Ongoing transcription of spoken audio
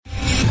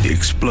The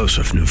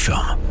explosive new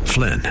film,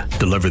 Flynn,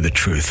 deliver the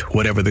truth,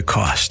 whatever the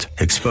cost,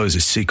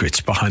 exposes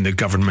secrets behind the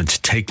government's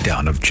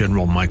takedown of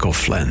General Michael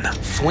Flynn.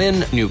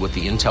 Flynn knew what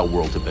the intel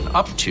world had been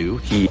up to.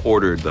 He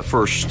ordered the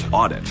first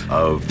audit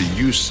of the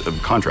use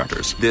of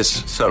contractors.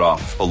 This set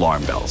off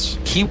alarm bells.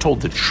 He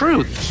told the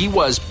truth. He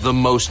was the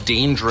most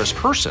dangerous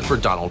person for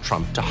Donald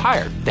Trump to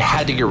hire. They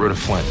had to get rid of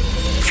Flynn.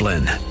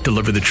 Flynn,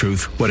 deliver the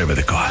truth, whatever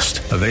the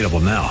cost. Available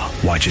now.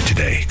 Watch it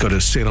today. Go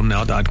to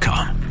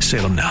salemnow.com.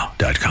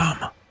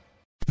 salemnow.com.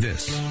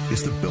 This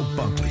is the Bill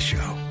Bunkley Show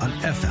on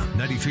FM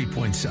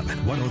 93.7,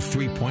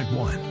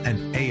 103.1,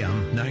 and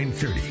AM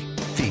 930.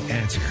 The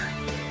Answer.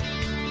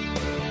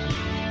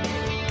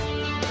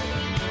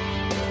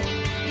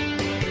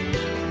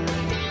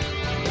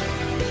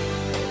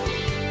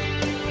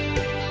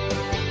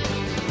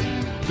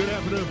 Good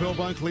afternoon, Bill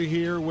Bunkley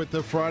here with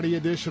the Friday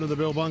edition of the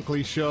Bill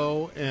Bunkley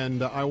Show,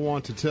 and I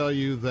want to tell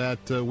you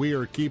that we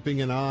are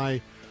keeping an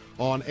eye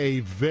on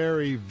a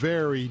very,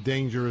 very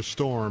dangerous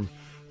storm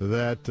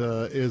that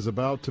is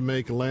about to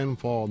make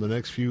landfall in the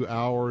next few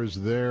hours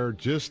there,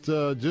 just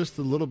a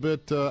little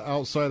bit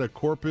outside of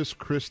Corpus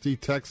Christi,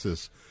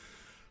 Texas.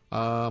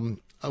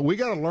 We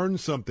got to learn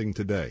something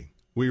today.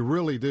 We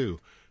really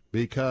do,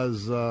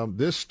 because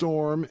this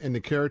storm and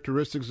the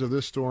characteristics of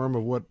this storm,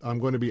 of what I'm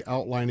going to be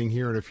outlining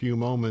here in a few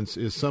moments,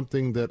 is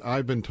something that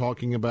I've been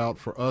talking about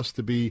for us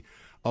to be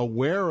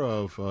aware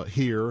of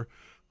here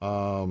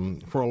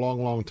for a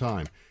long, long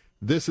time.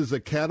 This is a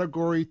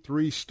Category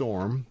 3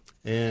 storm.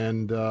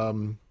 And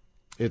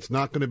it's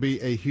not going to be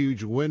a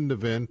huge wind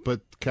event,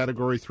 but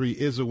Category 3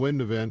 is a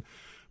wind event.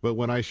 But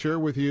when I share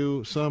with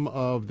you some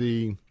of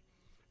the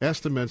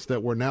estimates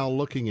that we're now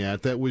looking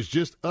at, that was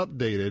just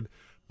updated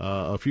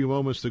a few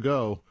moments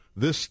ago,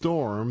 this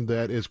storm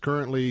that is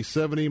currently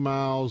 70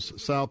 miles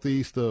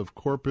southeast of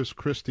Corpus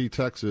Christi,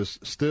 Texas,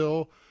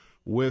 still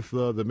with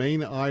the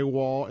main eye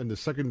wall and the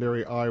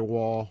secondary eye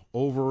wall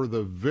over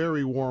the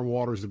very warm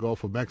waters of the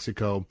Gulf of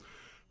Mexico.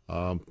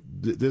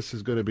 This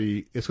is going to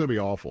be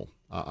awful.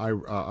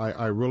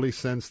 I really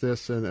sense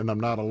this, and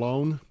I'm not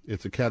alone.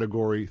 It's a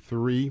Category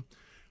 3.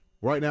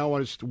 Right now, I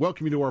want to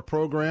welcome you to our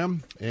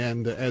program,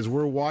 and as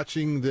we're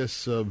watching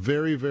this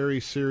very,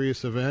 very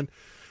serious event,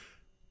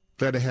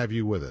 glad to have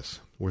you with us.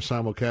 We're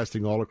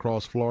simulcasting all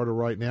across Florida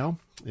right now,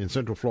 in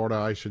Central Florida,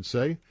 I should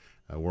say.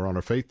 We're on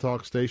our Faith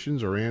Talk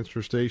stations, our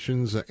Answer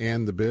stations,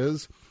 and The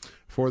Biz.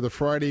 For the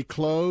Friday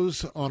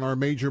close on our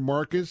major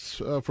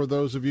markets, for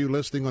those of you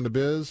listening on The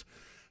Biz,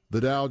 the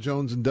Dow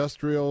Jones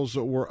Industrials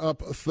were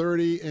up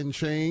 30 and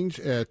change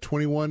at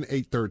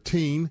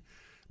 21,813.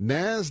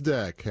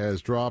 NASDAQ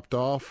has dropped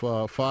off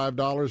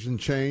 $5 and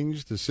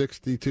change to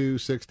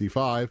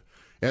 62.65.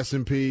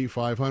 S&P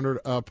 500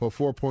 up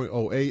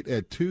 4.08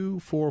 at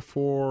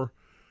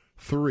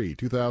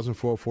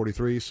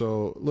 2,443.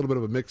 So a little bit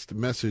of a mixed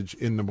message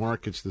in the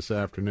markets this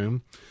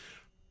afternoon.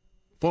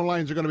 Phone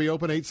lines are going to be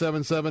open,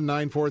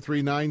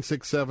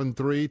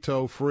 877-943-9673,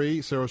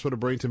 toll-free. Sarasota,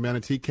 Bradenton,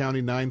 Manatee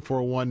County,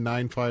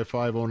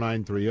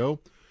 941-955-0930.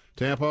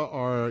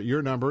 Tampa,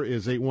 your number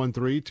is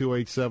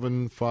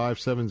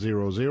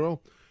 813-287-5700,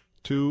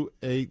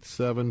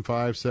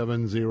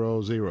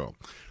 287-5700.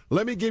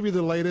 Let me give you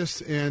the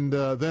latest, and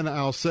then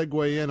I'll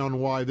segue in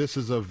on why this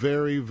is a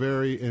very,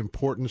 very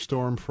important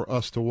storm for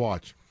us to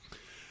watch.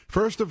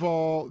 First of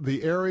all,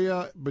 the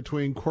area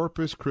between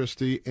Corpus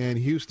Christi and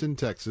Houston,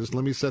 Texas,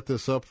 let me set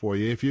this up for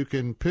you. If you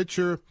can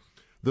picture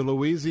the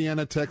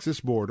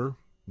Louisiana-Texas border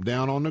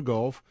down on the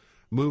Gulf,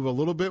 move a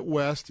little bit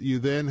west, you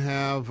then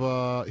have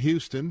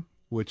Houston,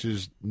 which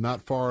is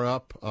not far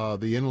up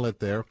the inlet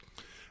there.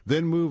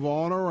 Then move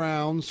on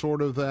around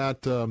sort of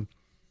that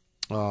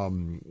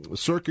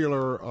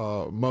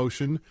circular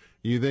motion.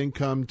 You then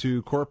come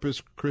to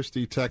Corpus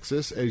Christi,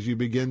 Texas, as you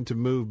begin to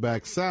move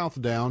back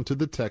south down to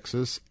the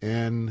Texas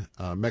and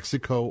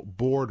Mexico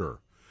border.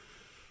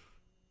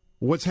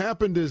 What's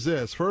happened is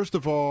this. First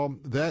of all,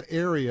 that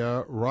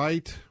area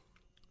right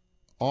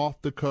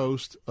off the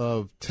coast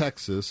of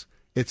Texas,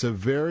 it's a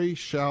very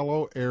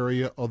shallow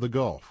area of the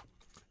Gulf.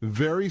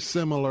 Very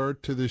similar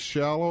to the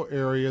shallow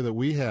area that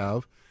we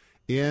have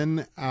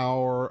in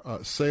our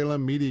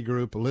Salem Media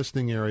Group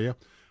listening area,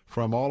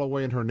 from all the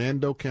way in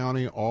Hernando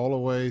County, all the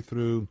way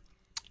through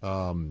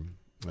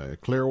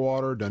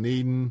Clearwater,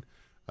 Dunedin,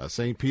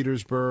 St.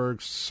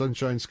 Petersburg,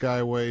 Sunshine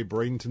Skyway,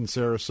 Bradenton,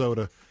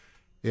 Sarasota.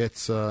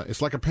 It's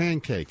like a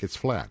pancake. It's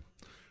flat.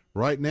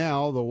 Right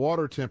now, the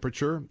water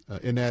temperature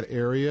in that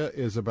area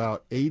is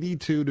about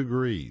 82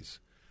 degrees.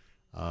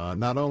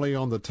 Not only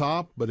on the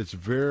top, but it's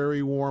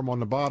very warm on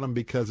the bottom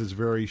because it's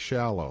very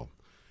shallow.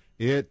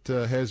 It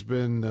has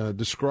been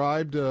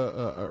described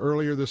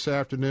earlier this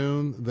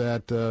afternoon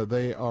that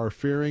they are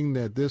fearing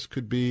that this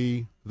could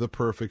be the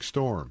perfect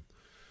storm.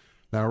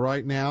 Now,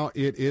 right now,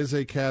 it is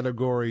a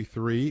Category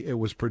 3. It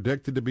was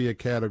predicted to be a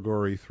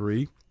Category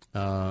 3,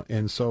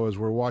 and so as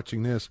we're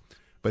watching this.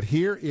 But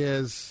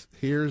here's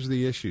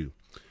the issue.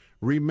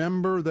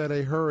 Remember that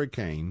a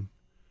hurricane,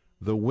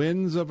 the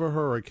winds of a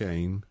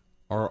hurricane,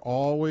 are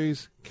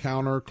always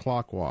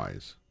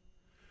counterclockwise.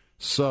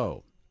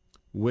 So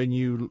when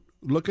you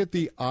look at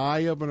the eye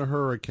of a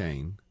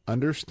hurricane.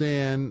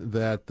 Understand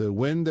that the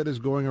wind that is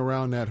going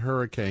around that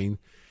hurricane,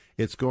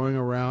 it's going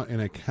around in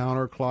a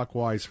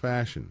counterclockwise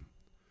fashion.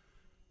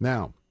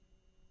 Now,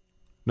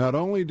 not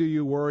only do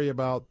you worry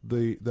about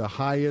the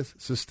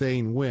highest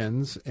sustained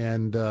winds,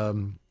 and,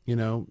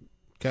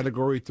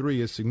 Category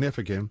 3 is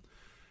significant,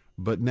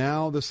 but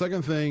now the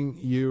second thing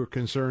you're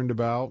concerned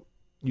about,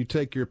 you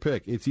take your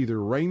pick. It's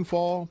either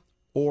rainfall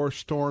or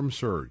storm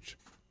surge.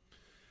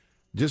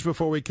 Just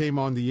before we came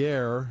on the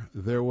air,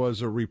 there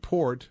was a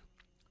report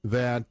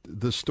that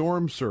the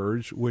storm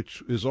surge,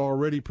 which is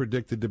already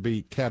predicted to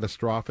be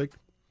catastrophic,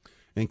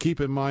 and keep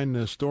in mind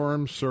the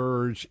storm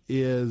surge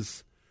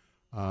is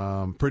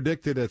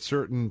predicted at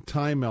certain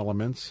time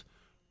elements.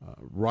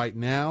 Right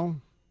now,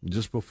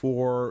 just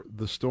before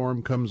the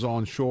storm comes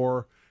on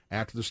shore,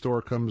 after the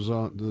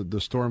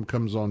storm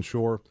comes on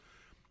shore,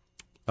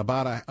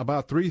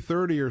 about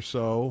 3:30 or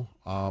so,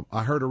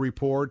 I heard a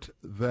report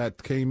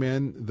that came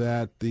in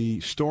that the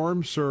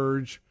storm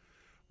surge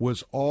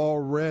was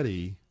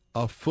already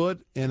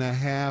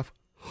 1.5 feet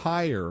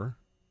higher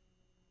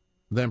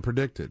than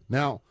predicted.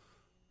 Now,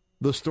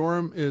 the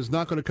storm is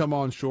not going to come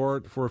on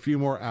shore for a few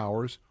more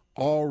hours.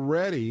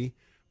 Already,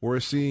 we're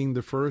seeing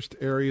the first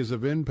areas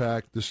of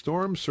impact. The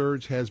storm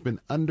surge has been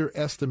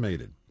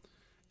underestimated.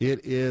 It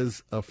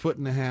is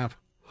 1.5 feet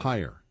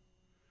higher.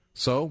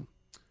 So,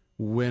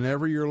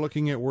 whenever you're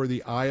looking at where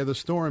the eye of the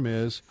storm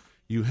is,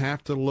 you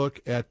have to look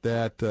at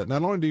that.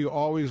 Not only do you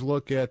always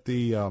look at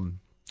the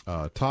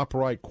top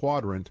right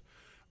quadrant,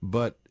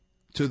 but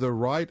to the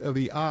right of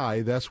the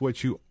eye, that's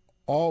what you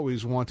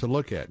always want to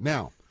look at.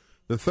 Now,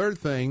 the third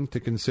thing to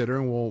consider,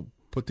 and we'll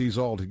put these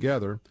all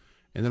together,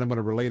 and then I'm going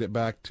to relate it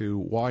back to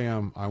why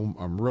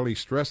I'm really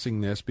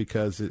stressing this,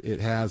 because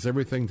it has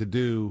everything to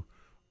do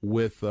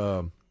with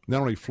not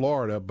only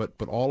Florida, but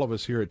all of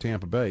us here at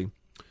Tampa Bay.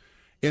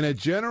 In a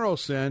general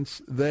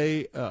sense,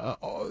 they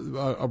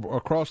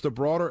across the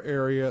broader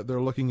area, they're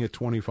looking at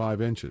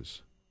 25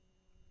 inches.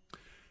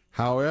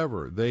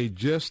 However, they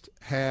just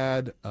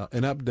had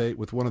an update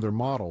with one of their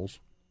models.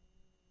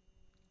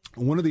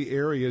 One of the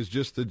areas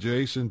just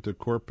adjacent to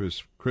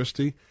Corpus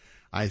Christi,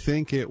 I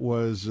think it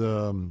was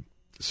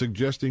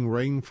suggesting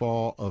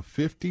rainfall of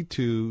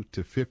 52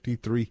 to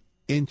 53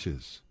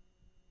 inches.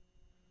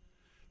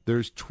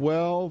 There's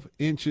 12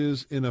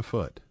 inches in a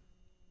foot.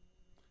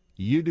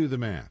 You do the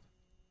math.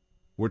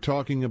 We're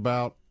talking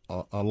about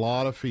a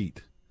lot of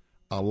feet,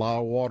 a lot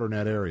of water in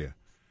that area.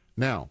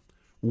 Now,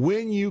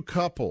 when you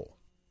couple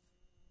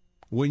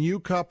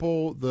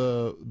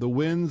the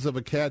winds of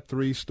a Cat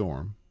 3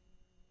 storm,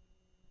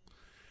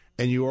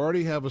 and you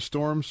already have a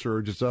storm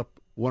surge that's up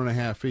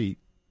 1.5 feet,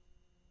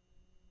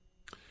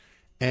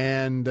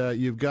 and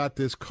you've got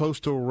this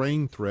coastal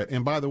rain threat.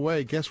 And by the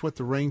way, guess what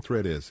the rain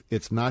threat is?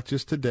 It's not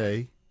just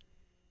today.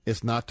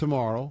 It's not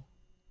tomorrow.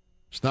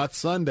 It's not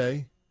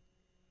Sunday.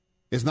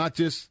 It's not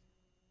just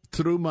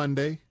through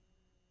Monday,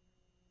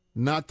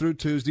 not through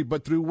Tuesday,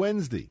 but through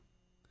Wednesday.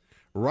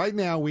 Right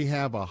now, we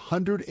have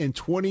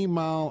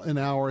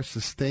 120-mile-an-hour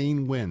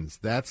sustained winds.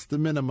 That's the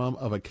minimum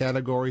of a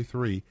Category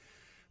 3.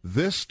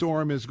 This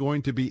storm is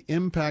going to be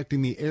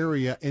impacting the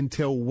area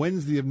until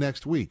Wednesday of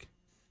next week.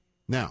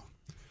 Now,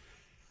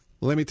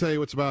 let me tell you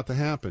what's about to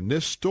happen.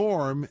 This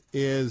storm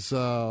is,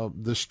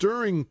 the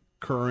stirring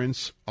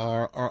currents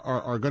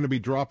are going to be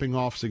dropping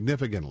off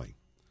significantly.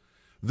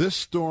 This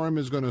storm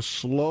is going to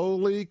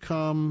slowly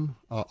come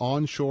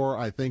onshore.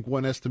 I think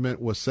one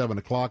estimate was 7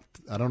 o'clock.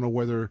 I don't know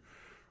whether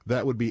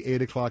that would be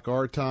 8 o'clock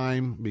our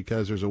time,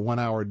 because there's a 1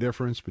 hour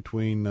difference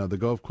between the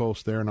Gulf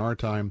Coast there and our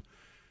time.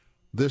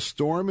 This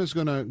storm is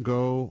going to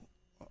go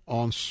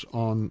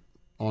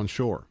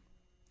onshore.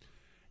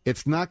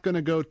 It's not going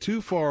to go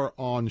too far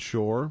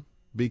onshore,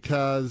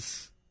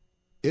 because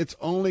it's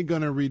only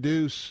going to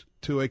reduce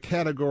to a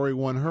Category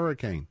 1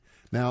 hurricane.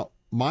 Now,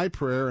 my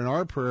prayer and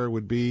our prayer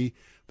would be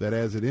that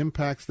as it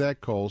impacts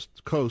that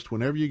coast,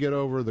 whenever you get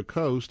over the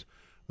coast,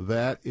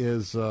 that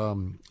is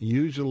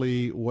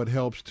usually what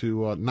helps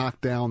to knock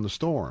down the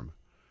storm.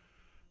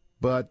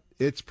 But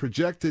it's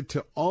projected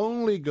to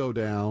only go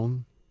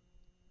down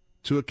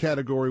to a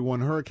Category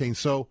 1 hurricane.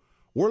 So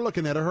we're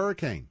looking at a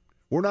hurricane.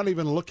 We're not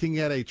even looking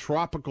at a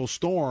tropical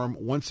storm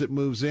once it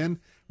moves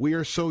in. We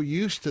are so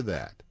used to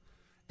that.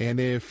 And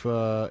if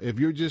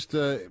you're just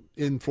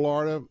in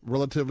Florida,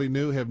 relatively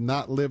new, have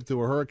not lived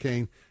through a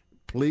hurricane,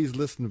 please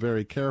listen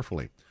very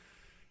carefully.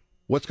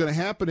 What's going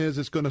to happen is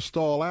it's going to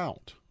stall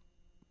out.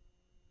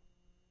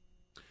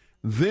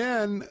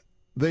 Then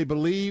they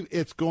believe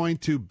it's going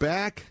to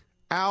back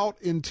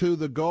out into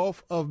the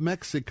Gulf of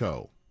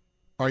Mexico.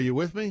 Are you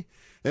with me?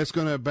 It's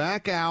going to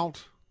back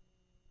out,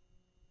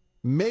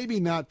 maybe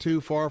not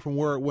too far from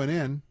where it went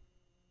in.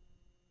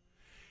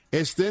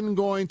 It's then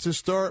going to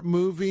start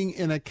moving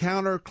in a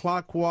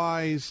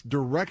counterclockwise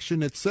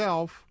direction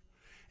itself,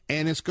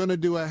 and it's going to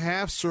do a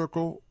half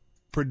circle,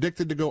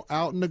 predicted to go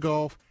out in the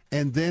Gulf,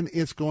 and then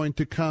it's going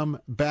to come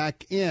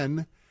back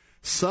in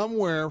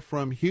somewhere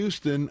from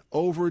Houston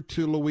over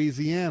to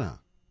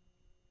Louisiana.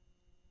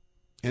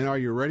 And are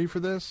you ready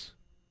for this?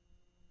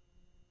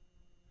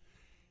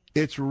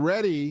 It's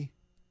ready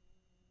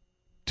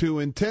to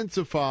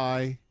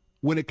intensify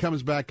when it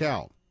comes back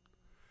out.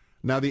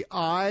 Now, the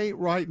eye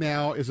right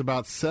now is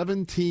about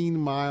 17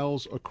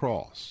 miles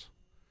across.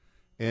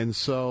 And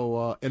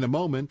so in a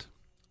moment,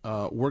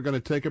 we're going to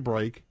take a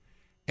break.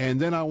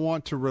 And then I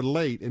want to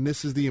relate, and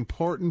this is the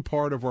important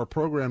part of our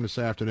program this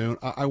afternoon,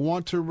 I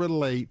want to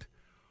relate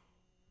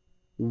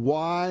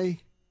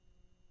why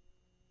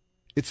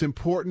it's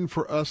important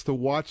for us to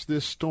watch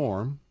this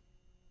storm,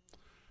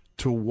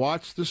 to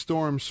watch the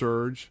storm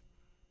surge,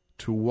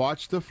 to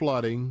watch the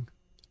flooding,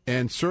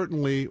 and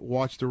certainly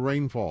watch the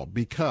rainfall.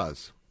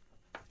 Because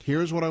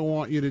here's what I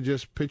want you to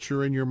just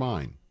picture in your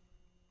mind.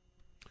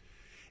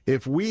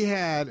 If we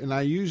had, and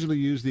I usually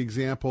use the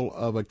example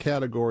of a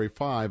Category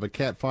 5, a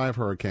Cat 5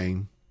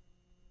 hurricane.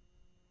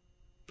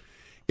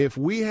 If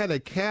we had a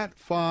Cat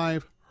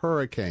 5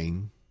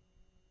 hurricane,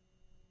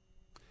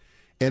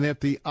 and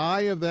if the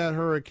eye of that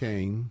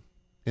hurricane,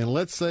 and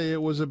let's say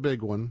it was a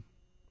big one,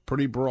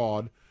 pretty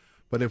broad,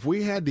 but if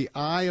we had the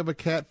eye of a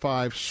Cat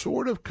 5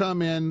 sort of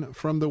come in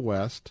from the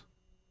west,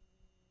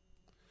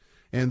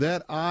 and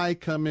that eye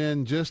come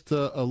in just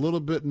a little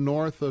bit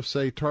north of,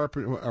 say,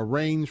 Tarpon, a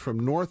range from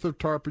north of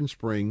Tarpon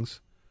Springs,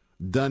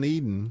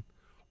 Dunedin,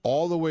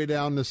 all the way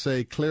down to,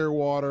 say,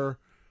 Clearwater,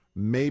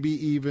 maybe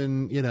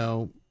even,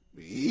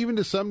 even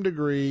to some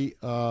degree,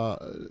 halfway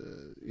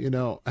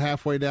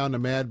down to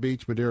Mad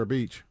Beach, Madeira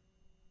Beach.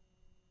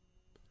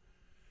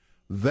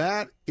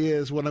 That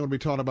is what I'm going to be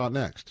talking about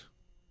next.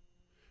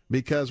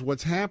 Because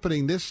what's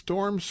happening, this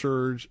storm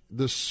surge,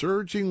 the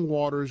surging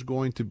water is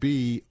going to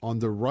be on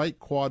the right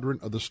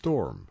quadrant of the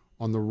storm,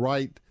 on the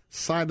right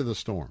side of the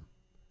storm.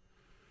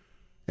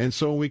 And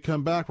so when we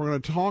come back, we're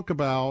going to talk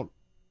about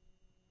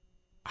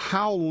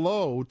how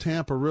low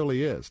Tampa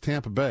really is,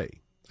 Tampa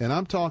Bay. And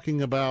I'm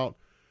talking about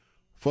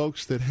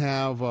folks that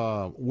have,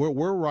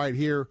 we're right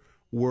here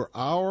where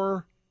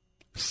our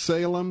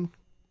Salem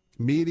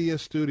media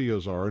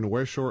studios are in the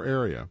West Shore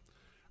area.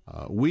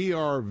 We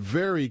are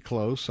very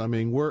close. I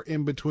mean, we're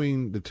in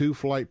between the two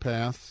flight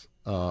paths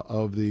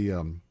of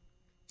the,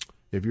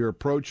 if you're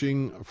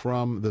approaching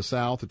from the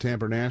south of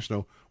Tampa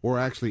International, we're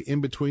actually in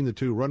between the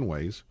two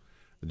runways,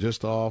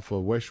 just off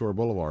of West Shore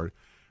Boulevard.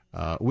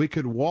 We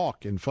could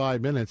walk in 5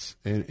 minutes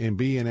and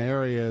be in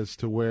areas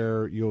to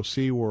where you'll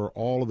see where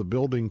all of the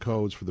building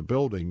codes for the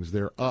buildings,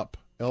 they're up,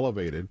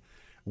 elevated.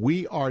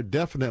 We are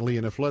definitely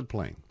in a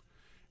floodplain.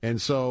 And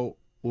so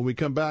when we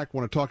come back, I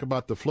want to talk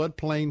about the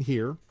floodplain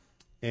here,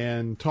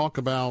 and talk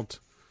about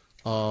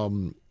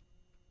how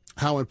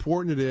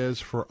important it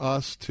is for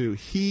us to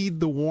heed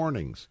the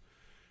warnings.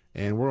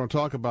 And we're going to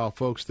talk about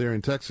folks there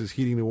in Texas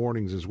heeding the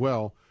warnings as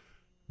well,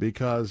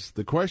 because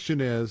the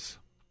question is,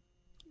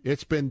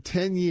 it's been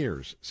 10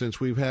 years since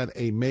we've had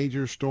a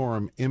major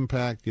storm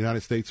impact the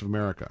United States of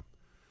America.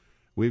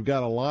 We've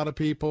got a lot of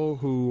people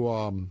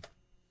who,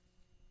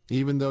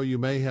 even though you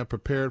may have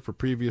prepared for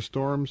previous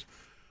storms,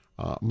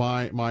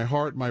 my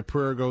heart, my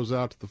prayer goes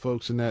out to the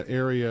folks in that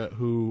area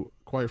who,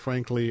 quite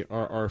frankly,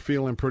 are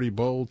feeling pretty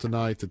bold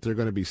tonight that they're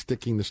going to be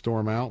sticking the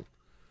storm out.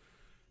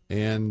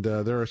 And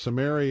there are some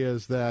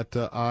areas that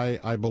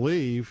I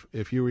believe,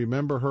 if you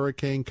remember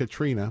Hurricane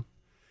Katrina,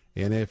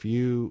 and if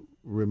you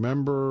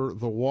remember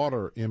the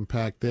water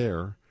impact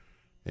there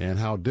and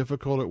how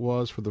difficult it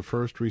was for the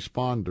first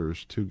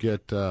responders to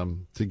get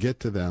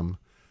to them,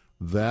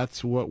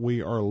 that's what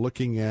we are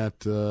looking at.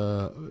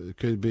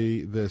 Could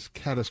be this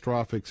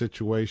catastrophic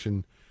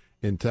situation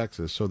in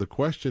Texas. So the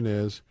question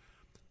is,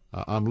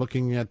 I'm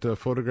looking at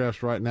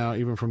photographs right now,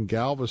 even from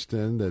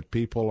Galveston, that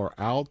people are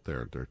out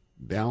there. They're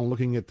down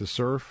looking at the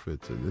surf.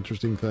 It's an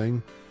interesting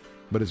thing,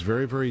 but it's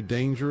very, very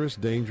dangerous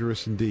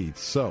indeed.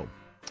 So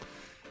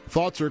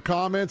thoughts or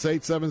comments,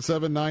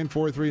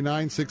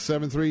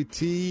 877-943-9673.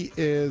 T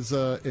is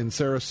in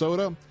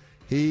Sarasota.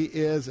 He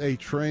is a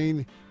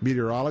trained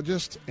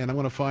meteorologist, and I'm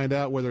going to find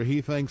out whether he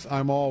thinks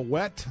I'm all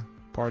wet,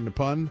 pardon the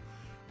pun,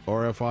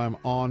 or if I'm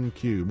on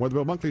cue. More of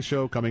the Bill Bunkley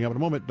Show coming up in a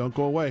moment. Don't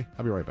go away.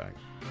 I'll be right back.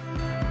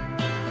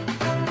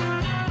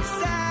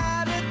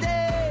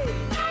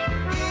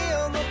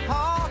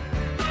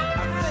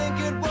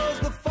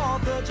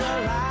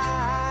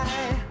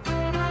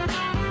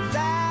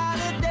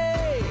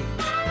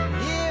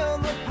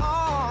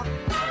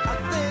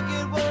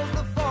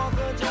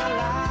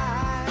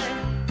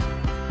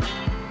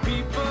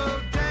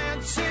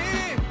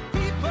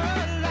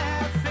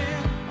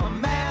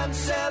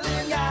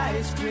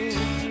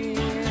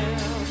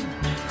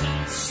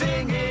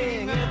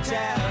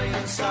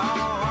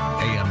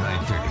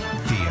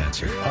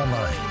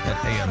 Online at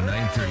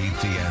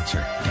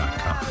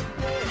am930theanswer.com.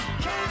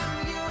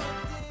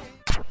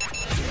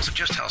 So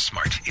just how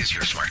smart is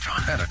your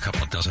smartphone? Add a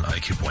couple of dozen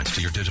IQ points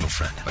to your digital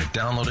friend by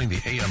downloading the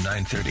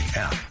AM930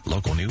 app.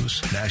 Local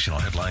news, national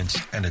headlines,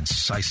 and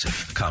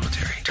incisive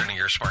commentary. Turning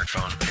your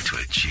smartphone into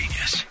a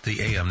genius. The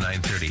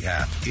AM930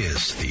 app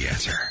is the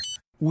answer.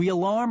 We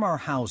alarm our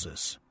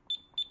houses,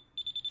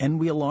 and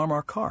we alarm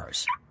our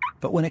cars.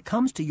 But when it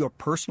comes to your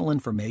personal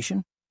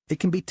information, it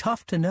can be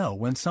tough to know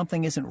when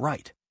something isn't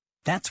right.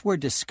 That's where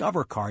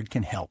Discover Card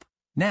can help.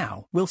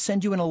 Now, we'll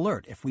send you an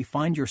alert if we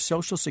find your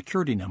Social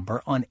Security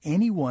number on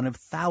any one of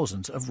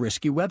thousands of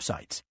risky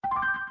websites.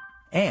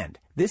 And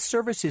this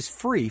service is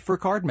free for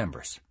card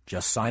members.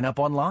 Just sign up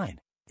online.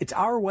 It's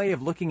our way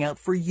of looking out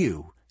for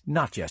you,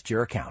 not just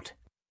your account.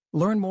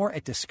 Learn more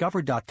at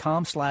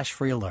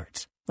discover.com/free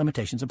alerts.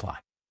 Limitations apply.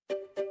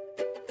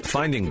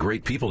 Finding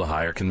great people to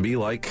hire can be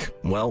like,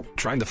 well,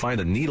 trying to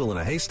find a needle in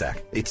a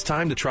haystack. It's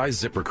time to try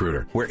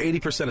ZipRecruiter, where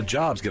 80% of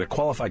jobs get a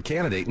qualified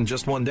candidate in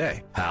just one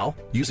day. How?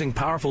 Using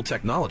powerful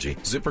technology,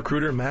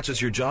 ZipRecruiter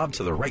matches your job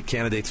to the right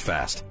candidates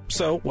fast.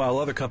 So, while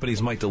other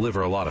companies might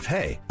deliver a lot of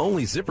hay,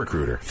 only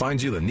ZipRecruiter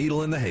finds you the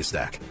needle in the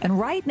haystack. And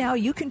right now,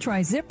 you can try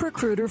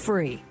ZipRecruiter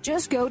free.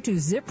 Just go to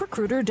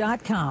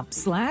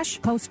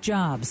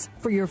ZipRecruiter.com/postjobs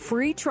for your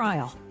free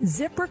trial.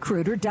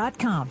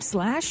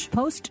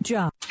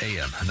 ZipRecruiter.com/postjobs.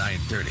 AM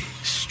 930,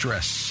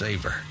 Stress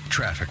Saver,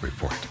 Traffic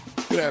Report.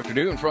 Good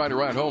afternoon. Friday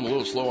ride home a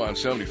little slow on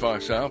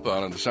 75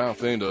 southbound on the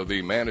south end of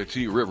the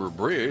Manatee River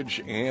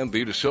Bridge and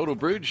the DeSoto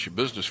Bridge,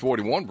 Business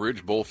 41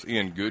 Bridge, both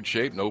in good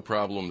shape. No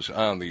problems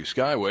on the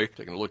Skyway.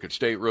 Taking a look at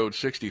State Road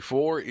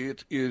 64,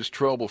 it is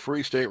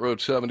trouble-free. State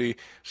Road 70,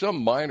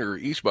 some minor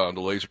eastbound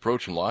delays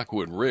approaching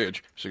Lockwood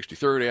Ridge.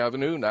 63rd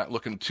Avenue, not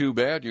looking too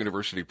bad.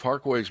 University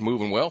Parkway's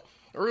moving well.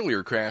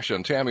 Earlier crash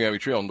on Tamiami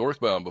Trail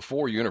northbound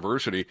before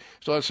University.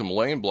 Still has some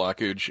lane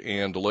blockage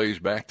and delays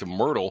back to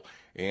Myrtle.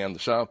 And the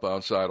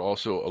southbound side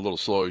also a little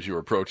slow as you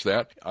approach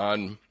that.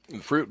 On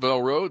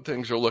Fruitville Road,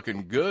 things are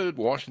looking good.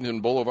 Washington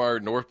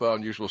Boulevard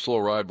northbound, usual slow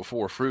ride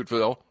before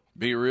Fruitville.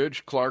 Bee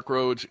Ridge, Clark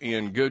Road's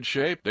in good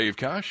shape. Dave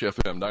Kosh,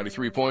 FM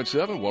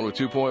 93.7,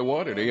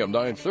 102.1 at AM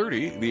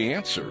 930, The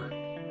Answer.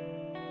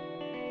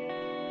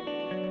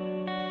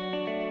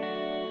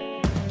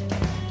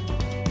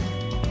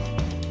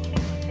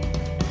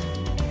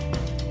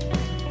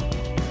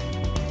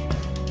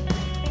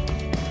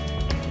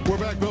 We're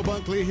back, Bill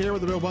Bunkley here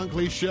with the Bill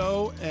Bunkley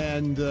Show,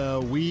 and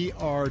we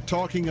are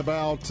talking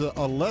about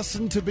a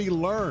lesson to be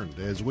learned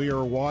as we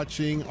are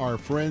watching our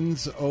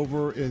friends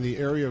over in the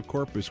area of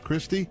Corpus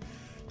Christi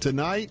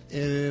tonight,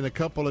 and in a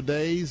couple of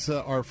days,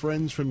 our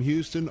friends from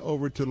Houston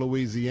over to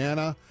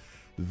Louisiana.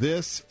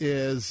 This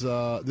is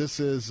I've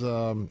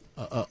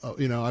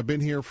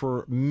been here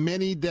for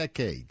many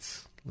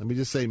decades. Let me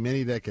just say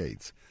many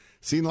decades.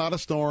 Seen a lot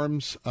of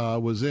storms.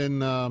 Was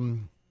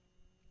in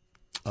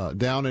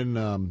down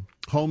in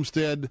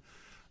Homestead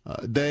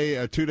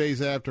 2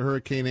 days after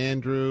Hurricane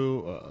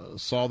Andrew.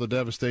 Saw the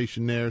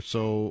devastation there.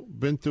 So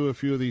been through a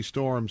few of these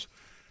storms.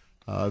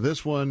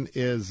 This one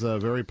is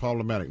very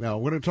problematic. Now,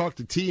 we're going to talk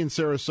to T in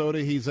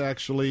Sarasota. He's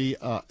actually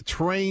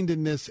trained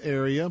in this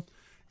area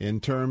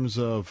in terms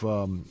of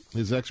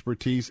his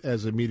expertise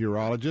as a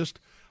meteorologist.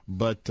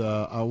 But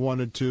I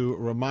wanted to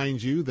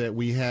remind you that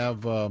we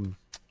have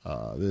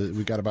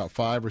we got about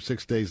 5 or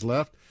 6 days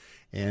left,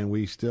 and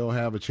we still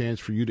have a chance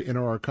for you to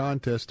enter our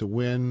contest to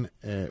win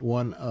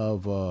one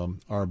of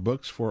our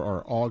books for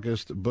our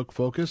August book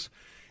focus.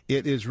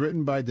 It is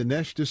written by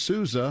Dinesh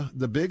D'Souza,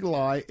 The Big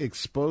Lie,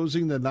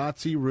 Exposing the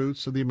Nazi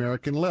Roots of the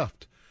American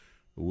Left.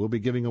 We'll be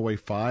giving away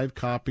 5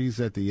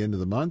 copies at the end of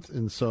the month,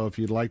 and so if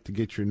you'd like to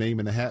get your name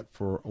in the hat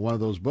for one of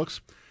those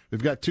books,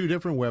 we've got 2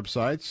 different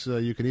websites.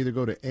 You can either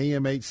go to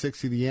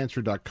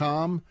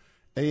am860theanswer.com,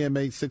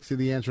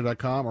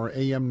 am860theanswer.com, or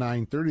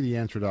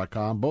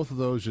am930theanswer.com. Both of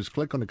those, just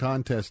click on the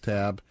contest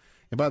tab.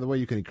 And by the way,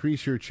 you can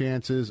increase your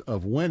chances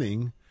of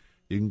winning.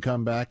 You can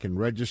come back and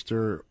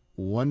register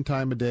one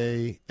time a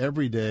day,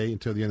 every day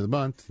until the end of the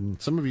month.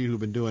 And some of you who've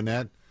been doing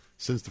that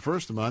since the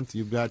first of the month,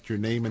 you've got your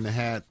name in the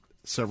hat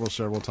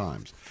several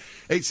times.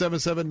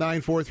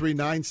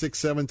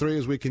 877-943-9673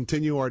 as we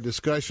continue our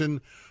discussion.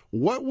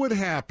 What would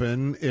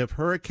happen if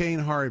Hurricane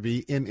Harvey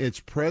in its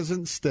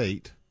present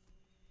state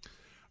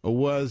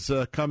was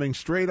coming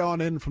straight on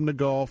in from the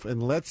Gulf,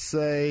 and let's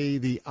say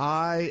the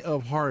eye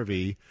of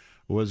Harvey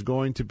was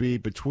going to be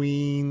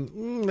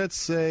between, let's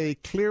say,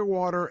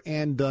 Clearwater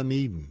and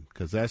Dunedin,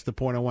 because that's the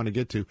point I want to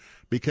get to,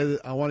 because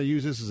I want to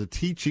use this as a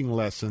teaching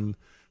lesson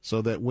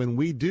so that when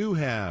we do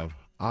have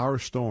our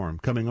storm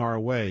coming our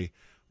way,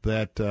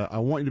 that I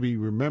want you to be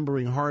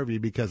remembering Harvey,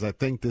 because I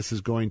think this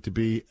is going to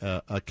be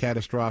a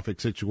catastrophic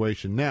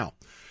situation.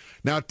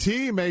 Now,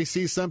 T may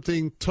see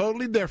something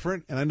totally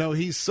different, and I know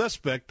he's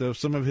suspect of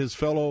some of his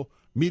fellow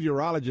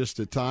meteorologists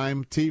at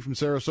time. T from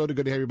Sarasota,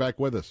 good to have you back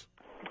with us.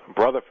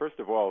 Brother, first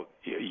of all,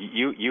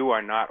 you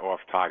are not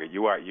off target.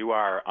 You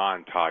are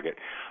on target.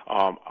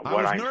 I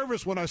was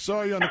nervous when I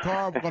saw you on the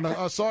car. When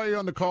I saw you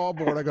on the call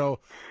board, I go,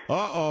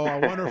 "Uh-oh, I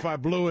wonder if I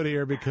blew it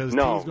here because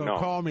T's going to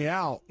call me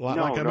out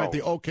like I'm at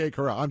the OK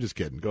Corral." I'm just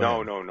kidding. Go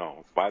ahead.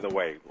 No. By the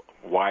way,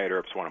 Wyatt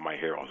Earp's one of my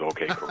heroes.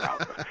 OK Corral.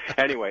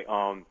 Anyway,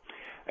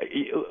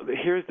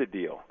 here's the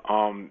deal.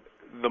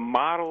 The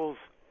models,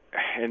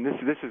 and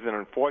this is an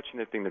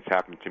unfortunate thing that's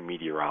happened to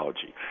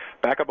meteorology.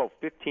 Back about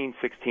 15,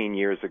 16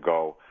 years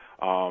ago,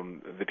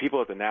 the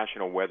people at the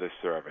National Weather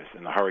Service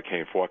and the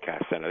Hurricane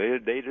Forecast Center,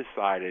 they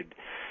decided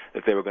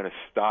that they were going to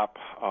stop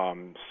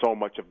so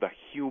much of the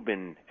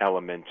human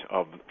element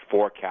of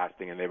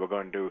forecasting, and they were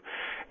going to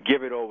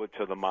give it over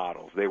to the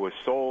models. They were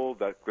sold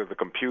that the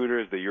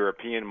computers, the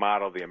European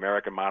model, the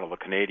American model, the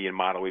Canadian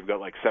model, we've got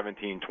like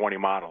 17, 20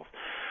 models,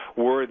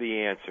 were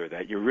the answer,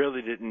 that you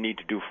really didn't need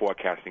to do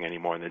forecasting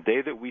anymore. And the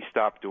day that we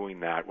stopped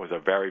doing that was a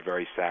very,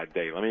 very sad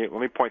day. Let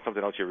me point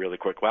something else here really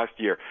quick. Last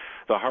year,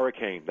 the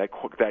hurricane that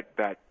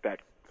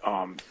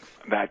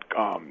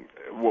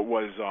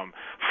was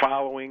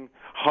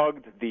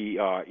hugged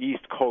the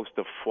east coast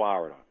of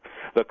Florida.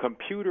 The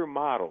computer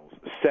models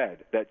said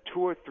that 2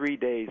 or 3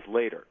 days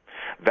later,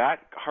 that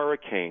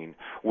hurricane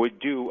would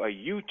do a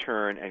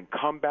U-turn and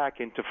come back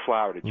into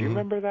Florida. Do you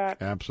remember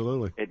that?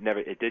 Absolutely. It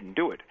didn't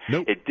do it.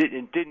 Nope. It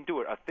didn't do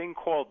it. A thing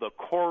called the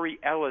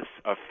Coriolis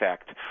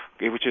effect,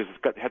 which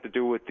had to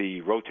do with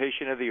the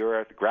rotation of the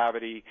Earth,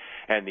 gravity,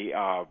 and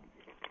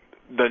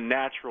the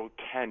natural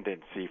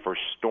tendency for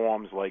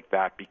storms like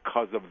that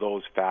because of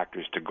those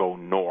factors to go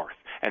north.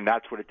 And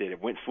that's what it did.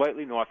 It went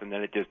slightly north, and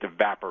then it just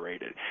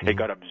evaporated. It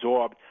got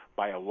absorbed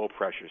by a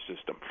low-pressure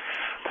system.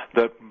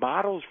 The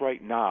models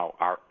right now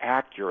are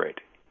accurate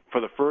for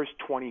the first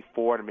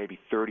 24 to maybe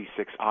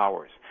 36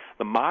 hours.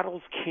 The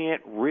models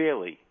can't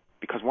really,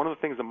 because one of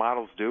the things the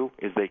models do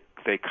is they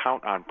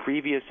count on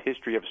previous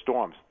history of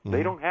storms.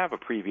 They don't have a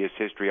previous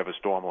history of a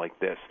storm like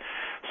this.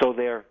 So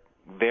they're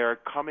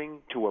coming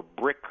to a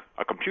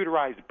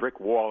computerized brick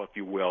wall, if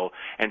you will,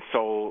 and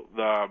so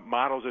the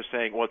models are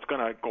saying, well, it's going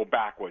to go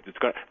backwards.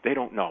 They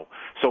don't know.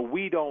 So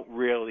we don't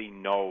really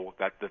know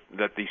that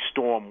the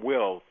storm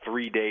will,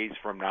 3 days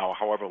from now,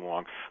 however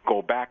long,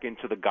 go back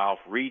into the Gulf,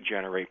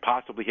 regenerate,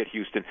 possibly hit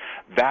Houston.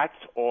 That's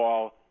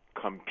all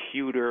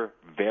computer,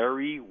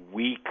 very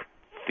weak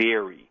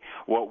theory.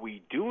 What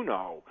we do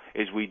know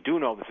is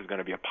this is going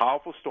to be a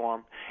powerful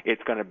storm.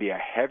 It's going to be a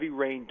heavy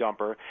rain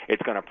dumper.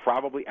 It's going to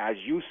probably, as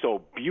you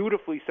so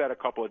beautifully said a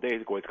couple of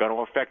days ago, it's going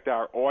to affect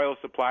our oil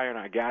supply and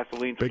our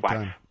gasoline supply. Big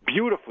time.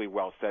 Beautifully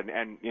well said,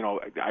 and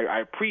I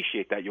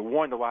appreciate that. You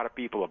warned a lot of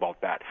people about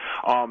that.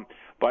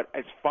 But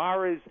as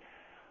far as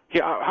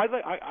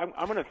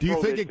I'm going to. Do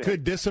you think it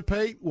could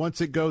dissipate once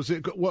it goes?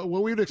 What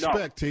we would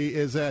expect, T,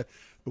 is that.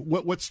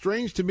 What's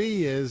strange to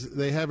me is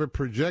they have it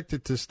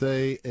projected to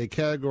stay a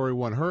Category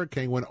 1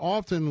 hurricane when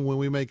often when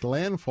we make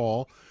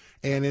landfall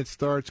and it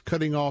starts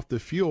cutting off the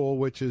fuel,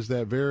 which is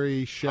that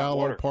very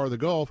shallow part of the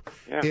Gulf,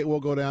 it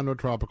will go down to a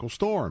tropical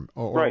storm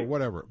or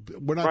whatever.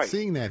 We're not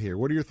seeing that here.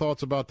 What are your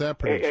thoughts about that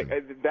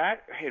prediction?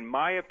 That, in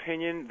my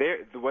opinion,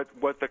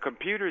 what the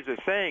computers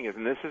are saying is,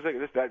 and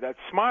that's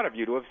smart of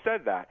you to have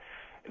said that,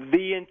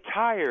 the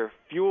entire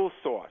fuel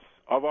source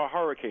of a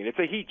hurricane, it's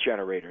a heat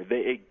generator.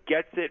 It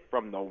gets it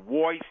from the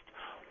moist,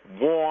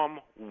 warm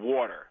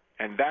water.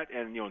 And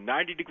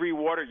 90-degree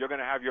water, you're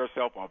going to have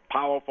yourself a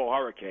powerful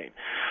hurricane.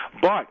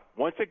 But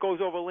once it goes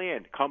over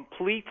land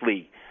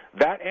completely,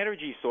 that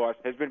energy source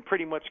has been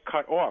pretty much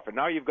cut off. And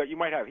now you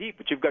might have heat,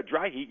 but you've got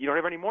dry heat. You don't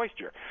have any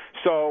moisture.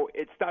 So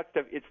it starts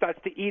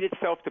to eat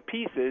itself to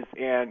pieces.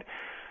 And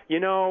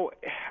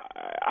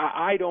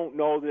I don't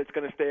know that it's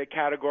going to stay a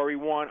Category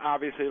 1.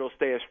 Obviously, it'll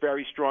stay a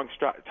very strong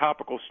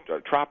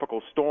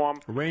tropical storm.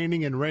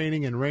 Raining and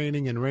raining and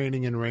raining and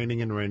raining and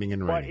raining and raining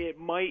and raining.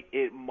 But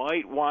it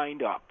might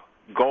wind up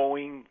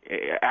going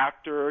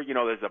after,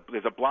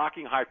 there's a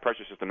blocking high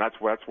pressure system. That's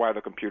why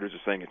the computers are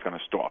saying it's going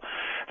to stall.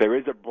 There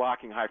is a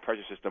blocking high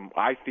pressure system.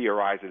 I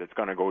theorize that it's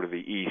going to go to the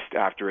east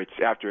after it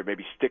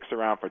maybe sticks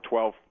around for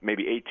 12,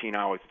 maybe 18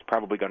 hours. It's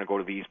probably going to go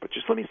to the east. But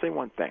just let me say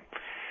one thing.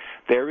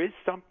 There is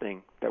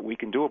something that we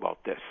can do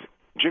about this.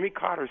 Jimmy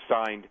Carter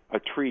signed a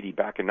treaty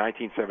back in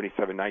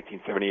 1977,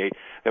 1978,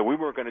 that we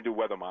were going to do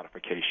weather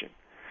modification.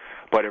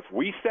 But if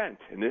we sent,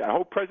 and I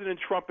hope President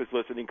Trump is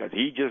listening because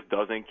he just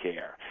doesn't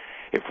care,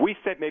 if we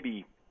sent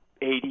maybe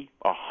 80,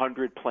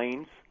 100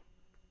 planes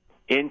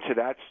into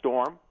that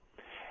storm,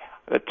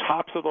 the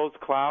tops of those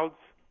clouds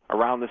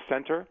around the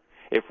center,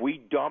 if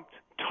we dumped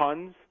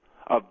tons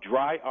of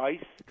dry ice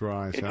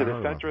into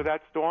the center of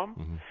that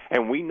storm,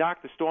 and we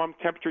knocked the storm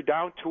temperature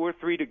down 2 or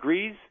 3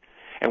 degrees,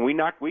 and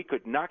we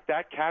could knock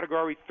that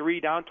Category 3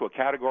 down to a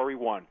Category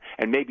 1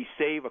 and maybe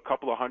save a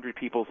couple of hundred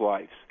people's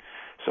lives.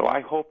 So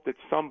I hope that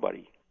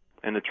somebody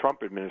in the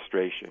Trump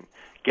administration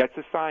gets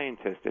a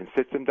scientist and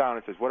sits him down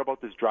and says, what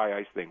about this dry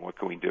ice thing? What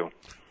can we do?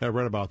 I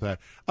read about that.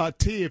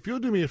 T, if you'll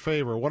do me a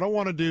favor, what I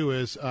want to do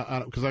is,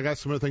 because I got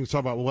some other things to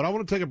talk about, I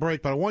want to take a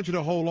break, but I want you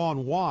to hold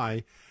on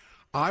why.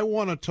 I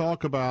want to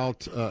talk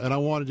about, and I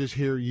want to just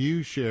hear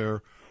you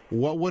share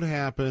what would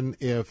happen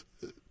if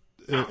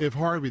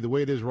Harvey, the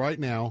way it is right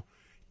now,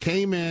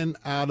 came in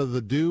out of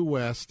the due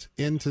west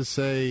into,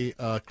 say,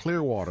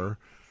 Clearwater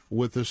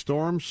with the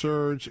storm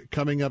surge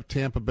coming up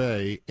Tampa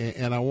Bay,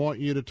 and I want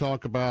you to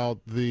talk about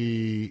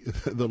the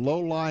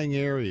low-lying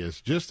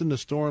areas just in the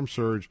storm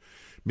surge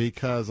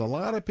because a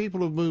lot of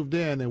people have moved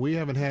in, and we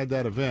haven't had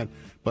that event.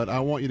 But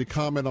I want you to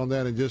comment on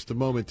that in just a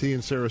moment. T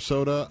in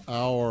Sarasota,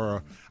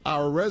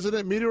 our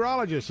resident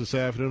meteorologist this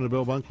afternoon on the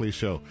Bill Bunkley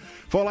Show.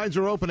 Phone lines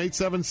are open,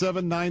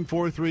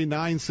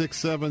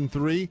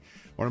 877-943-9673.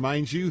 I want to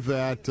remind you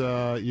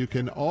that you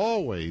can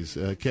always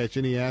catch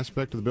any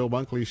aspect of the Bill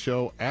Bunkley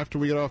Show after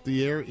we get off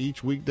the air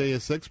each weekday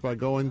at 6 by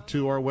going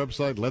to our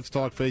website,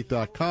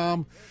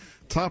 letstalkfaith.com.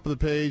 Top of the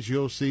page,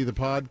 you'll see the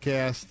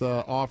podcast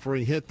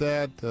offering. Hit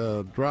that,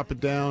 drop it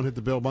down, hit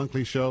the Bill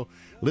Bunkley Show.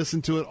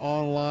 Listen to it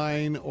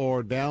online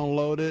or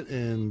download it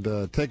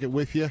and take it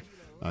with you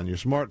on your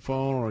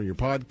smartphone or your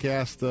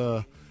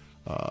podcast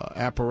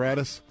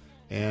apparatus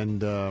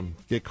and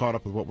get caught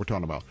up with what we're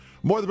talking about.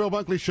 More of the Bill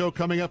Bunkley Show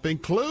coming up,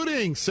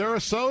 including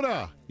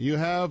Sarasota. You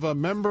have a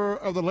member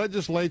of the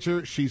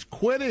legislature. She's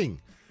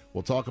quitting.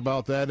 We'll talk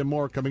about that and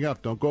more coming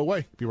up. Don't go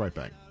away. Be right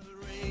back.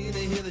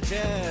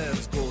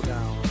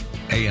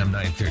 AM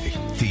 930,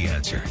 The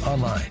Answer.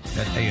 Online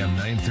at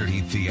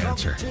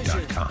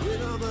am930theanswer.com.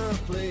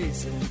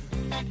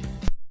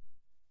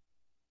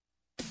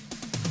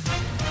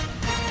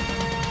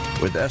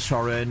 With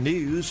SRN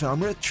News,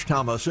 I'm Rich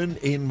Thomason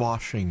in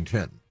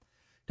Washington.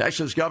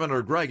 Texas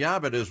Governor Greg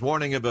Abbott is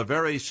warning of a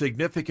very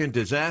significant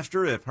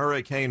disaster if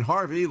Hurricane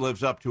Harvey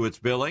lives up to its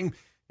billing.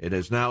 It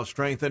has now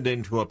strengthened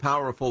into a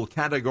powerful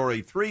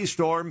Category 3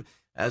 storm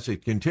as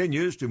it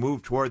continues to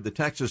move toward the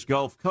Texas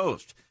Gulf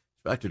Coast.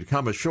 Expected to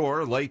come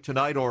ashore late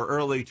tonight or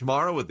early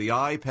tomorrow with the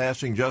eye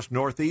passing just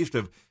northeast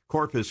of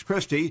Corpus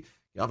Christi.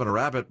 Governor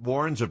Abbott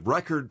warns of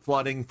record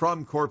flooding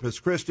from Corpus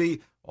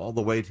Christi all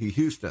the way to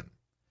Houston.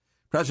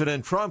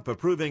 President Trump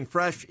approving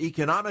fresh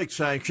economic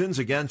sanctions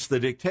against the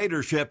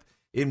dictatorship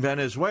in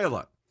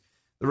Venezuela.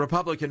 The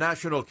Republican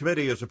National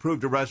Committee has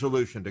approved a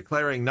resolution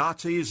declaring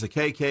Nazis, the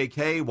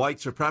KKK, white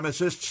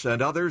supremacists,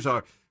 and others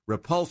are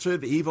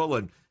repulsive, evil,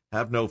 and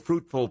have no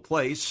fruitful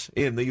place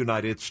in the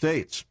United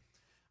States.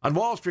 On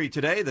Wall Street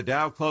today, the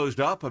Dow closed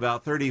up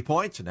about 30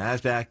 points and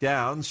NASDAQ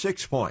down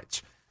 6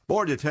 points.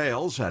 More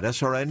details at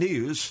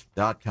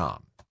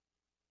srnnews.com.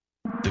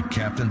 The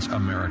Captain's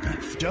America.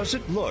 Does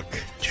it look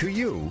to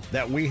you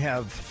that we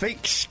have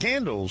fake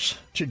scandals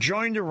to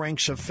join the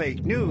ranks of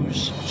fake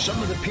news?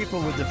 Some of the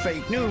people with the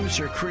fake news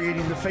are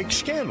creating the fake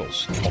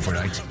scandals.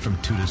 Overnight from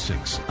 2 to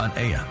 6 on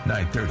AM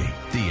 930,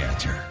 The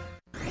Answer.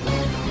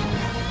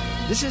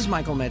 This is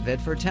Michael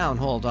Medved for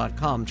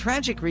townhall.com.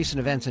 Tragic recent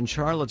events in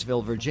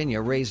Charlottesville,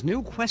 Virginia raise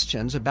new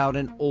questions about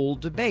an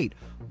old debate.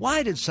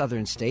 Why did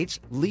southern states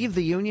leave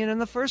the Union in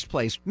the first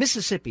place?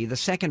 Mississippi, the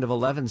second of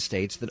 11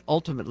 states that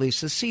ultimately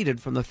seceded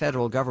from the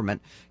federal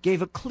government,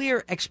 gave a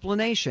clear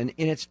explanation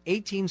in its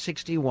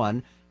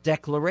 1861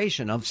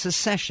 Declaration of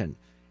Secession.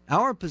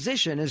 Our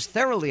position is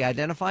thoroughly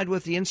identified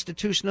with the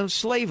institution of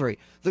slavery,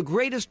 the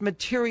greatest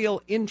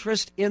material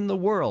interest in the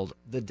world,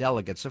 the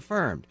delegates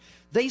affirmed.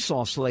 They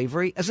saw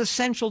slavery as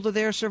essential to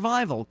their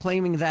survival,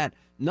 claiming that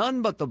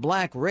none but the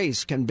black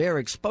race can bear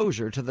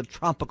exposure to the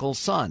tropical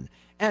sun,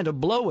 and a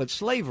blow at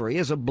slavery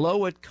is a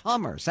blow at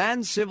commerce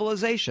and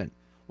civilization.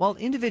 While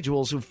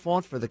individuals who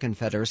fought for the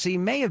Confederacy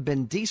may have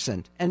been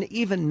decent and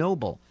even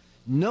noble,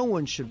 no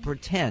one should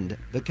pretend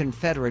the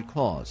Confederate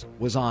cause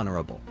was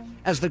honorable.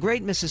 As the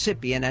great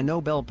Mississippian and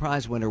Nobel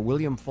Prize winner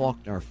William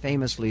Faulkner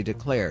famously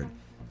declared,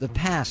 the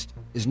past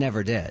is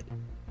never dead.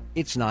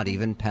 It's not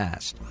even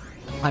past.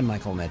 I'm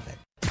Michael Medved.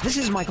 This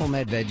is Michael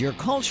Medved, your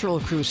cultural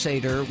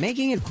crusader,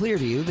 making it clear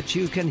to you that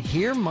you can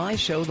hear my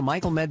show, The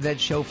Michael Medved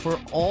Show, for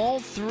all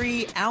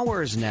 3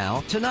 hours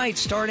now. Tonight,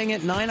 starting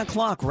at 9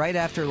 o'clock, right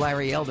after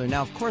Larry Elder.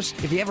 Now, of course,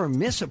 if you ever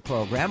miss a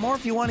program, or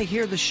if you want to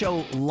hear the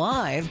show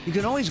live, you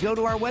can always go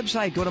to our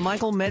website, go to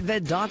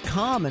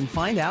michaelmedved.com, and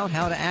find out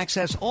how to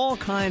access all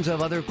kinds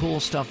of other cool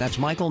stuff. That's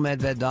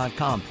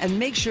michaelmedved.com. And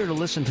make sure to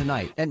listen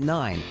tonight at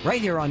 9,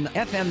 right here on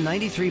FM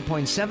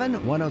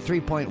 93.7,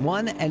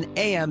 103.1, and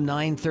AM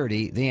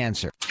 930, The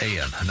Answer.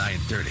 AM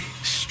 930,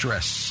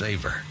 Stress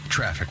Saver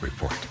Traffic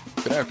Report.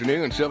 Good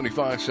afternoon.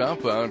 75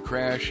 southbound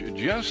crash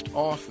just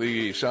off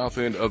the south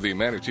end of the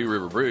Manatee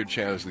River Bridge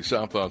has the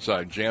southbound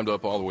side jammed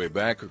up all the way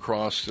back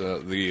across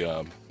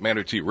the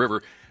Manatee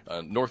River.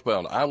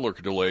 Northbound idler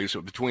delays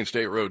between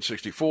State Road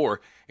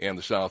 64 and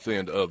the south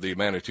end of the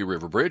Manatee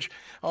River Bridge.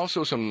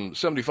 Also some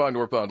 75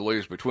 northbound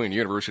delays between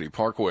University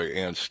Parkway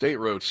and State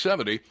Road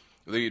 70.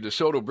 The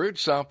DeSoto Bridge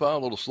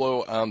southbound, a little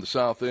slow on the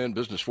south end.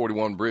 Business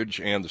 41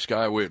 Bridge and the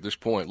Skyway at this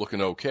point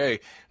looking okay.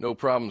 No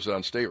problems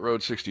on State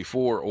Road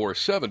 64 or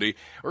 70.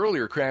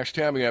 Earlier crash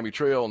Tamiami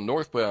Trail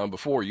northbound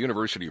before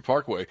University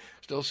Parkway.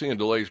 Still seeing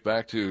delays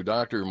back to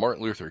Dr.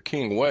 Martin Luther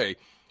King Way.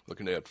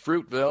 Looking at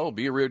Fruitvale,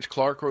 Bee Ridge,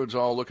 Clark Road's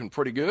all looking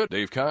pretty good.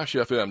 Dave Kosh,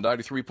 FM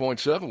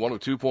 93.7,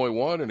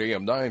 102.1, and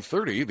AM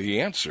 930,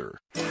 The Answer.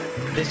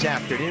 This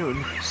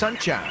afternoon,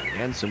 sunshine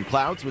and some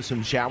clouds with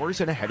some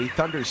showers and a heavy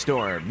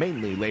thunderstorm,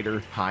 mainly later,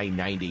 high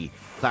 90.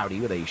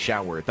 Cloudy with a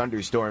shower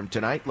thunderstorm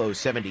tonight, low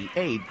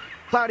 78.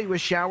 Cloudy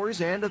with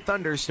showers and a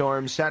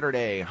thunderstorm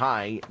Saturday,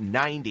 high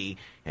 90.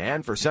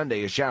 And for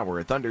Sunday, a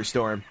shower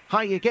thunderstorm,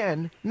 high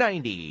again,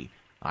 90.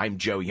 I'm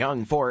Joe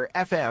Young for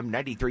FM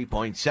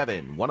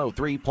 93.7,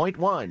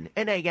 103.1,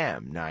 and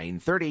AM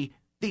 930,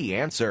 The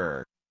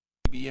Answer.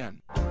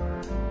 BN.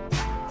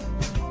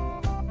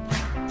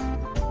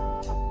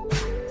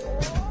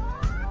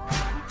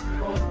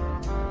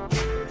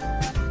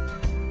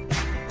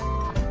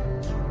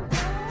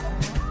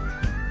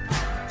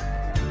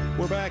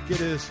 We're back.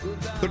 It is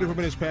 34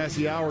 minutes past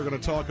the hour. We're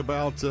going to talk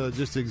about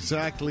just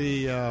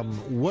exactly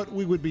what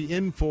we would be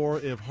in for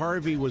if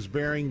Harvey was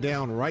bearing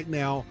down right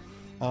now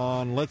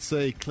on, let's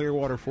say,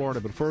 Clearwater, Florida.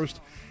 But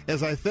first,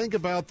 as I think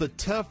about the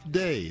tough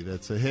day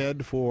that's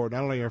ahead for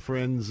not only our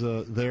friends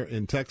there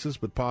in Texas,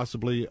 but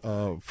possibly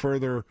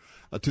further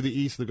to the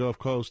east of the Gulf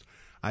Coast,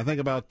 I think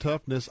about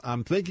toughness.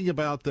 I'm thinking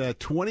about that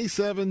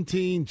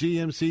 2017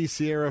 GMC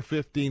Sierra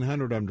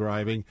 1500 I'm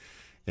driving.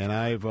 And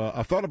I've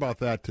thought about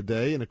that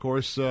today. And, of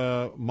course,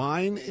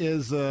 mine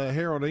is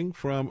heralding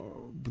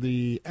from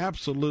the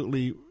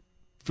absolutely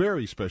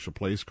very special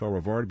place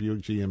called Rivard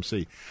Buick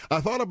GMC.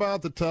 I thought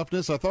about the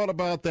toughness. I thought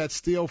about that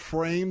steel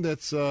frame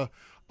that's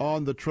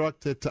on the truck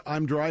that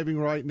I'm driving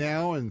right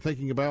now, and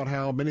thinking about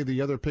how many of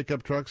the other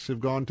pickup trucks have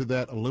gone to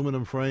that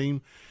aluminum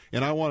frame.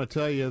 And I want to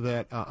tell you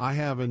that I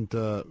haven't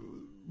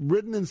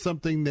ridden in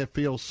something that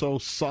feels so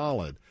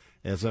solid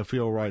as I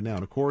feel right now.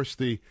 And, of course,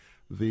 the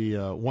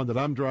one that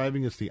I'm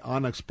driving is the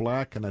Onyx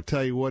Black, and I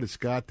tell you what, it's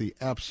got the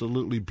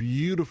absolutely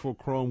beautiful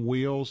chrome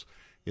wheels.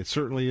 It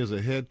certainly is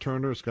a head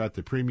turner. It's got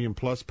the Premium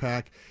Plus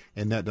pack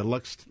and that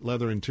deluxe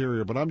leather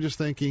interior. But I'm just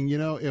thinking,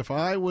 if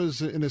I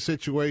was in a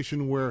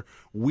situation where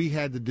we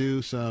had to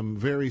do some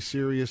very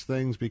serious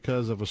things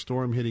because of a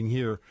storm hitting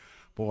here,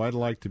 boy, I'd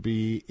like to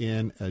be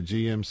in a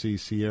GMC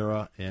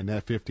Sierra, and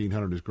that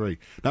 1500 is great.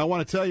 Now, I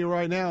want to tell you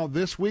right now,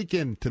 this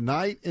weekend,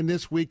 tonight and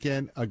this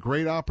weekend, a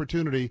great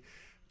opportunity.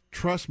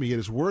 Trust me, it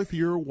is worth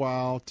your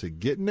while to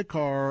get in the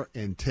car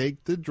and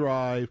take the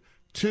drive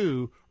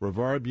to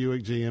Rivard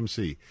Buick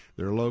GMC.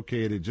 They're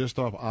located just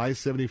off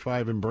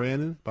I-75 in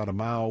Brandon, about a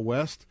mile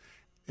west.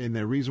 And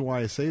the reason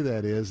why I say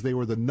that is they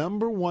were the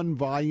number one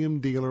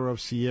volume dealer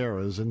of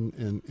Sierras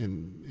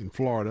in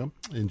Florida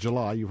in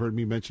July. You've heard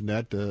me mention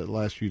that the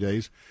last few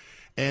days.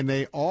 And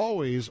they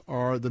always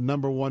are the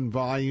number one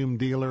volume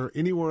dealer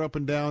anywhere up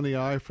and down the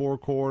I-4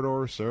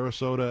 corridor,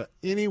 Sarasota,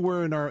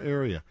 anywhere in our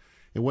area.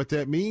 And what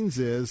that means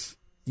is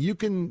you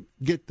can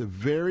get the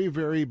very,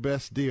 very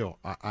best deal.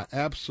 I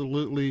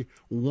absolutely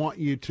want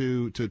you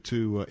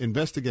to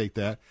investigate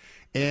that.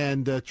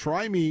 And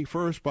try me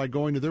first by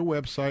going to their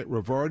website,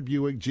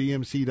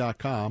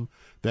 RivardBuickGMC.com.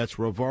 That's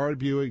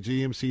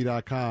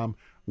RivardBuickGMC.com.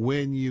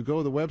 When you go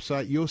to the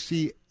website, you'll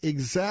see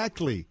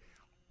exactly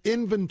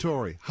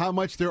inventory, how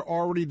much they're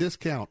already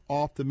discount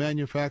off the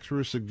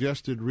manufacturer's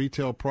suggested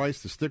retail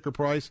price, the sticker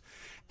price.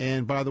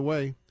 And by the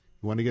way, you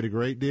want to get a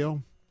great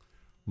deal?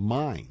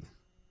 Mine,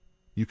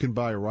 you can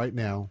buy right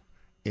now,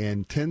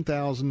 and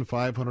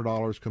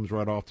 $10,500 comes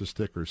right off the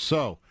sticker.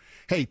 So,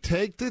 hey,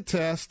 take the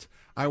test.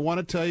 I want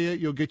to tell you,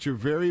 you'll get your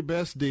very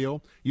best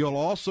deal. You'll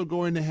also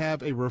going to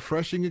have a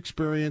refreshing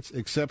experience,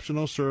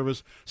 exceptional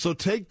service. So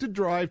take the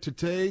drive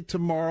today,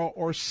 tomorrow,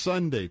 or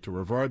Sunday to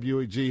Rivard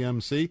Buick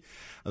GMC.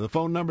 The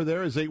phone number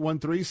there is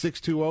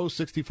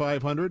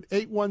 813-620-6500,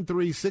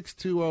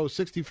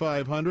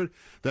 813-620-6500.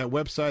 That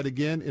website,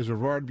 again, is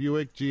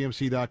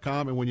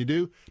RivardBuickGMC.com. And when you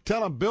do,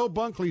 tell them Bill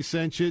Bunkley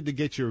sent you to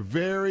get your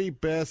very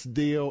best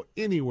deal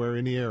anywhere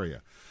in the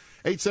area.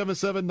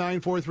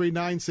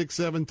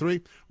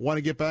 877-943-9673. Want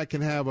to get back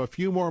and have a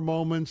few more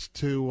moments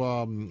to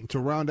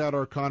round out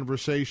our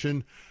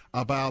conversation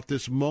about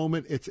this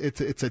moment. It's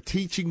a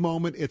teaching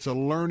moment. It's a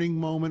learning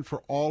moment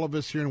for all of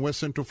us here in West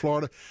Central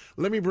Florida.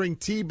 Let me bring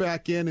T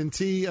back in. And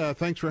T,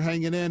 thanks for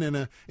hanging in.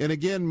 And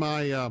again,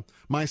 my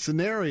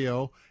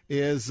scenario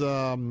is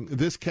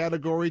this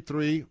Category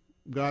 3,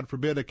 God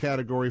forbid a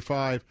Category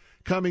 5,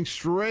 coming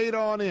straight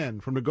on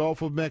in from the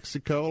Gulf of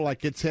Mexico,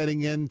 like it's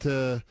heading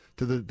into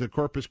the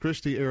Corpus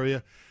Christi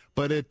area.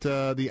 But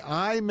the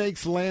eye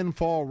makes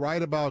landfall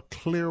right about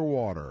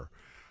Clearwater.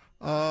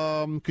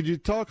 Could you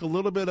talk a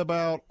little bit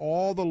about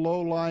all the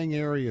low-lying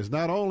areas,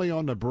 not only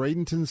on the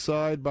Bradenton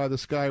side by the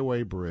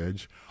Skyway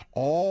Bridge,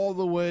 all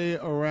the way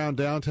around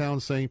downtown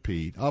St.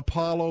 Pete,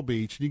 Apollo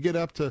Beach, and you get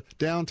up to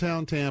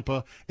downtown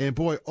Tampa, and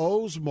boy,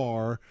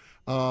 Osmar,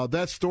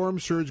 that storm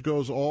surge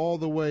goes all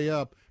the way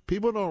up.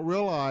 People don't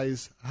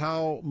realize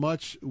how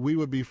much we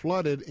would be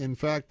flooded. In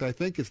fact, I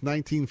think it's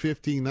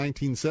 1915,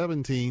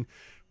 1917,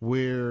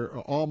 where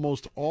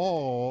almost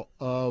all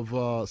of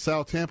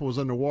South Tampa was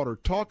underwater.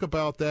 Talk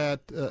about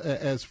that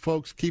as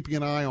folks keeping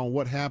an eye on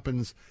what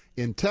happens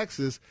in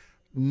Texas,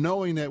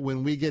 knowing that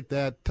when we get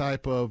that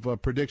type of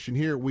prediction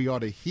here, we ought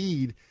to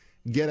heed,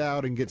 get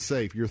out, and get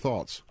safe. Your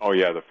thoughts? Oh,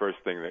 yeah, the first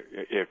thing, that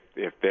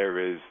if there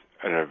is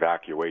an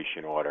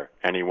evacuation order,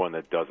 anyone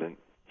that doesn't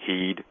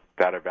heed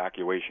that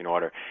evacuation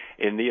order,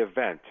 in the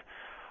event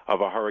of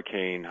a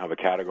hurricane of a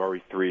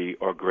Category 3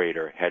 or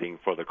greater heading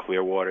for the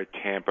Clearwater,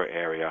 Tampa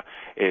area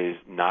is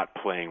not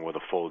playing with a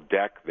full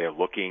deck. They're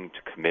looking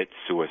to commit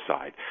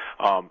suicide.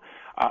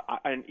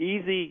 An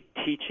easy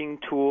teaching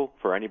tool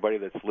for anybody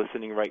that's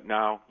listening right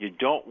now, you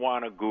don't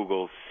want to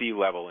Google sea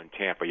level in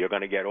Tampa. You're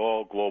going to get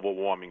all global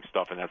warming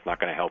stuff, and that's not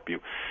going to help you.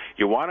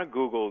 You want to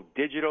Google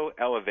digital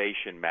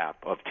elevation map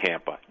of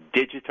Tampa,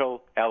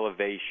 digital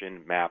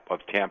elevation map of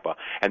Tampa,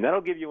 and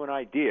that'll give you an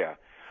idea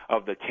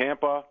of the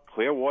Tampa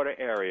Clearwater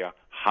area,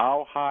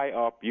 how high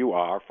up you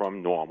are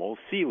from normal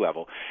sea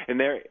level. And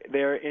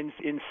there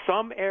in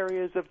some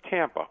areas of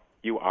Tampa,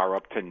 you are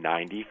up to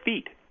 90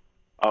 feet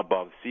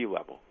above sea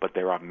level. But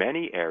there are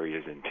many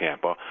areas in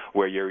Tampa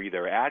where you're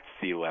either at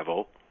sea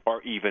level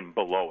or even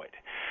below it.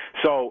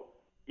 So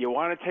you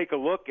want to take a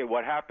look at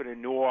what happened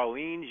in New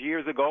Orleans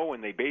years ago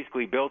when they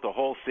basically built a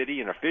whole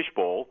city in a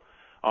fishbowl.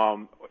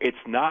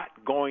 It's not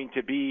going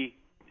to be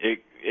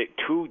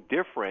too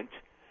different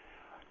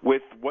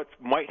with what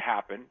might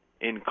happen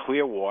in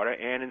Clearwater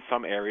and in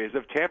some areas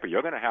of Tampa.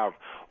 You're going to have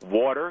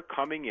water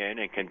coming in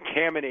and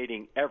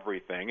contaminating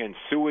everything and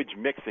sewage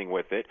mixing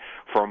with it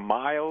for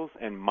miles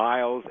and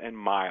miles and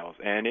miles,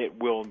 and it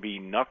will be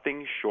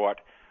nothing short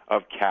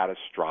of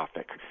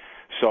catastrophic.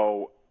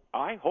 So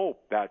I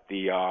hope that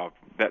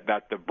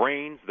that the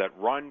brains that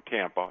run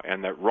Tampa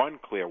and that run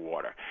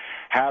Clearwater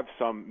have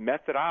some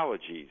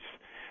methodologies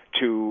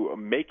to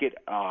make it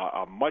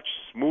a much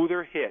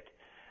smoother hit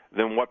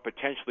than what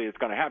potentially it's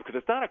going to happen. Because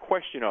it's not a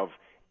question of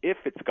if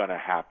it's going to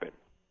happen.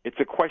 It's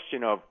a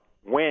question of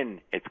when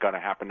it's going to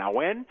happen. Now,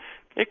 when?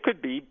 It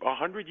could be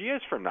 100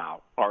 years from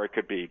now, or it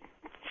could be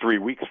 3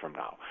 weeks from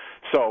now.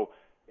 So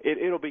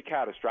it'll be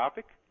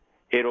catastrophic.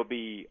 It'll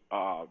be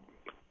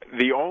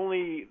the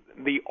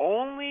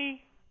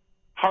only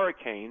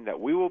hurricane that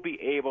we will be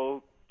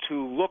able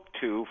to look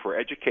to for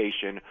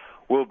education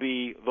will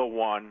be the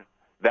one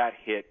that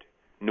hit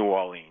New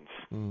Orleans.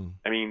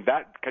 I mean,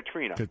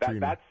 Katrina.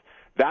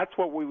 That's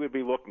what we would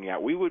be looking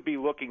at. We would be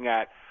looking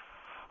at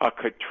a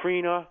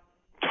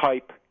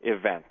Katrina-type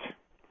event.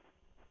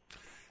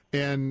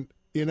 And,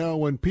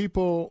 when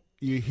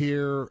you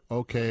hear,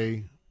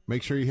 okay,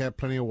 make sure you have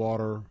plenty of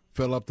water,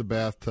 fill up the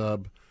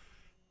bathtub,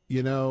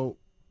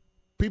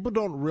 people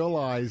don't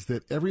realize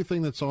that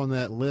everything that's on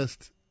that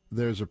list,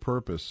 there's a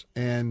purpose.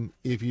 And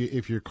if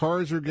your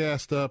cars are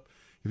gassed up,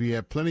 if you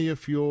have plenty of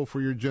fuel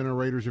for your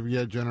generators, if you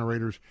have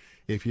generators,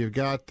 if you've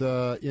got, 4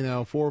 or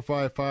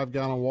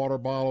 5-gallon water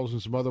bottles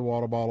and some other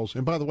water bottles.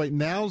 And by the way,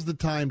 now's the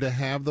time to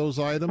have those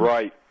items.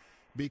 Right.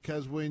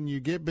 Because when you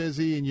get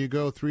busy and you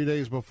go 3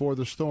 days before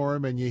the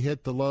storm and you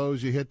hit the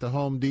Lowe's, you hit the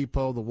Home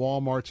Depot, the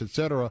Walmarts,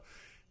 etc.,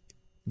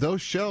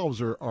 those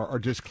shelves are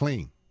just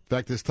clean. In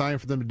fact, it's time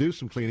for them to do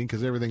some cleaning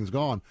because everything's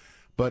gone.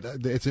 But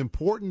it's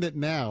important that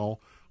now,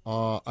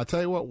 I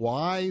tell you what,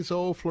 wise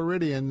old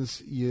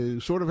Floridians,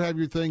 you sort of have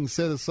your things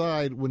set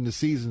aside when the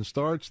season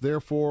starts.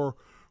 Therefore,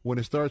 when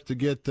it starts to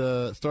get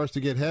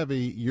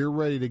heavy, you're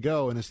ready to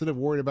go. And instead of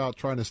worried about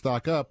trying to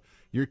stock up,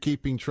 you're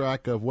keeping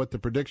track of what the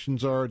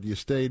predictions are. Do you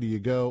stay? Do you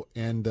go?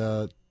 And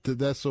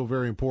that's so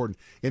very important.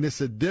 And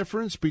it's a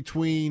difference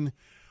between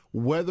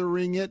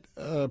weathering it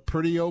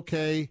pretty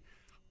okay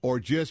or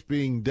just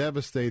being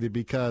devastated,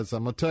 because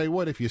I'm going to tell you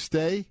what, if you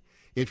stay,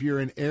 if you're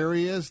in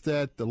areas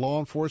that the law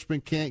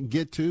enforcement can't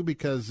get to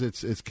because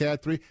it's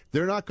Cat 3,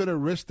 they're not going to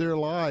risk their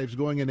lives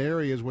going in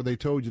areas where they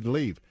told you to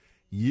leave.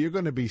 You're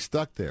going to be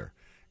stuck there.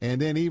 And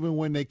then even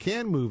when they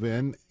can move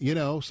in,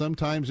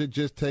 sometimes it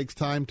just takes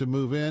time to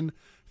move in.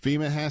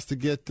 FEMA has to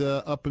get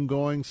up and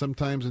going,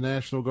 sometimes the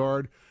National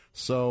Guard.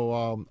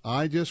 So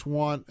I just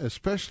want,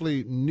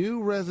 especially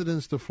new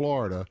residents to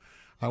Florida,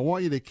 I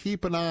want you to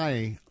keep an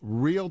eye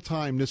real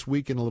time this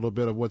weekend a little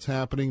bit of what's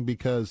happening,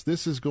 because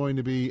this is going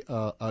to be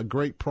a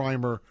great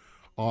primer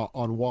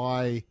on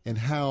why and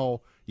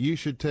how you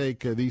should take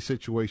these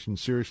situations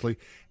seriously.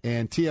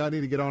 And, T, I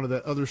need to get on to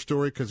that other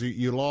story because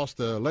you lost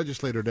a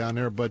legislator down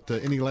there, but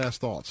any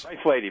last thoughts?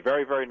 Nice lady,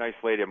 very, very nice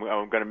lady. I'm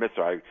going to miss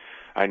her.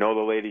 I know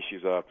the lady.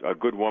 She's a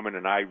good woman,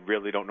 and I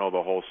really don't know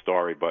the whole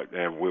story, but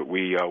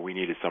we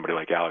needed somebody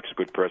like Alex, a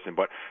good person.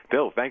 But,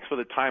 Bill, thanks for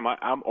the time.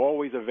 I'm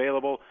always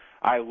available.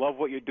 I love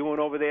what you're doing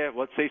over there.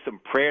 Let's say some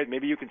prayer.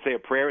 Maybe you can say a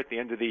prayer at the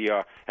end of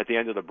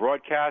the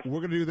broadcast. We're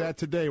going to do that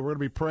today. We're going to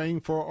be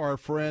praying for our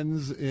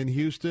friends in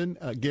Houston,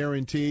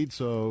 guaranteed.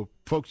 So,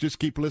 folks, just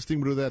keep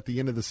listening. We'll do that at the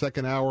end of the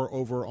second hour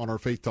over on our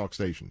Faith Talk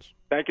stations.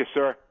 Thank you,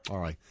 sir. All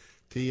right.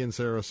 T in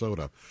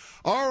Sarasota.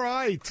 All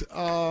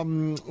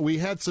right. We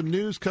had some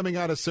news coming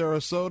out of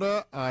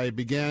Sarasota. I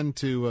began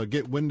to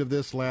get wind of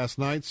this last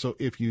night. So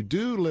if you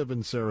do live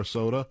in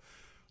Sarasota,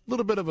 a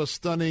little bit of a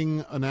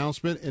stunning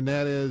announcement, and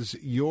that is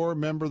your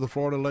member of the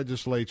Florida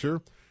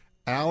legislature,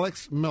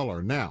 Alex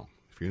Miller. Now,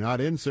 if you're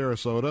not in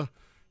Sarasota,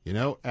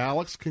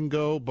 Alex can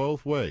go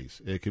both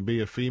ways. It can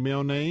be a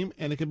female name,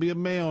 and it can be a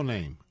male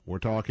name. We're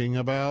talking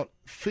about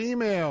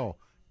female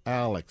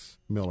Alex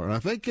Miller. And I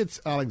think it's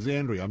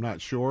Alexandria. I'm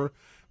not sure,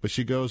 but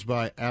she goes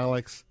by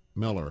Alex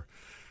Miller.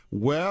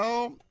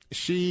 Well,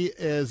 she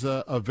is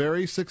a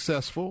very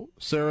successful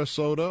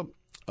Sarasota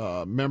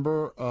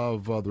member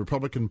of the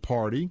Republican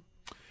Party,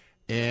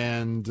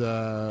 and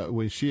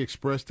when she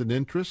expressed an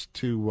interest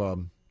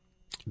to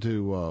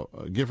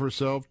give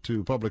herself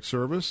to public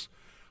service,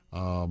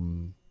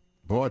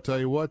 boy, I tell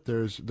you what,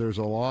 there's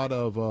a lot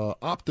of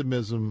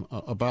optimism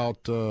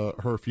about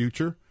her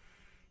future.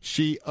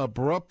 She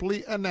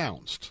abruptly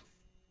announced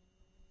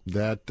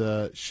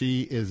that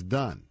she is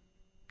done.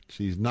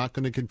 She's not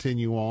going to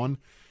continue on.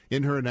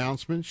 In her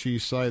announcement, she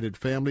cited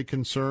family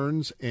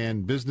concerns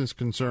and business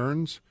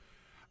concerns.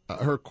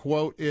 Her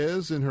quote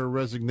is, in her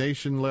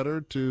resignation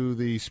letter to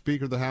the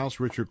Speaker of the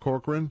House, Richard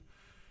Corcoran,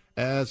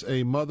 as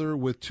a mother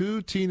with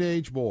 2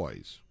 teenage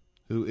boys,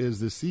 who is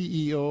the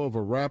CEO of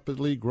a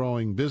rapidly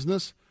growing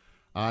business,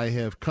 I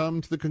have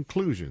come to the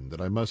conclusion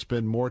that I must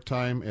spend more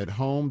time at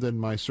home than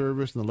my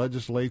service in the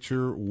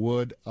legislature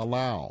would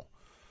allow.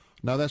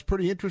 Now, that's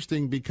pretty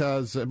interesting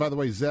because, by the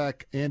way,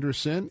 Zach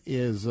Anderson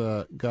is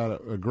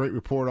got a great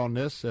report on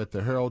this at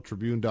the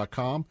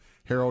HeraldTribune.com,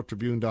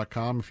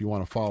 HeraldTribune.com, if you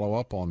want to follow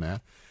up on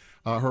that.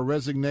 Her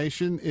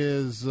resignation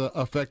is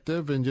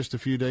effective in just a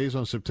few days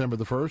on September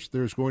the 1st.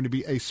 There's going to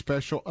be a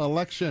special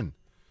election.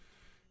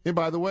 And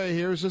by the way,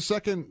 here's a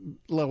second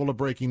level of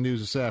breaking news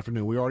this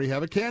afternoon. We already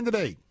have a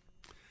candidate.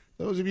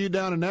 Those of you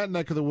down in that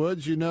neck of the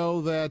woods, you know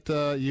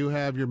that you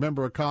have your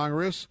member of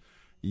Congress,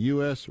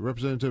 U.S.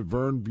 Representative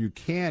Vern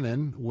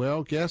Buchanan.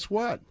 Well, guess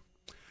what?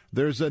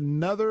 There's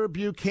another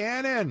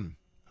Buchanan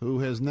who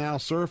has now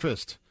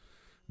surfaced.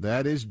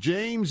 That is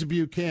James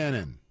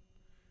Buchanan.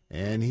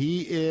 And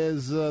he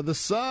is the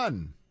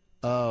son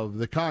of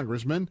the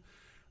congressman.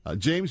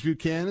 James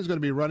Buchanan is going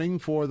to be running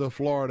for the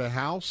Florida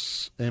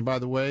House. And by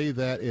the way,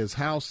 that is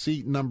House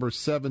seat number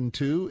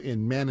 72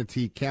 in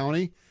Manatee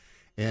County.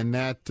 And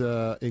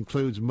that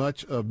includes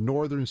much of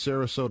northern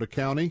Sarasota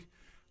County.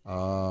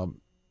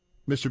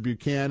 Mr.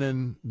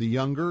 Buchanan, the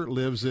younger,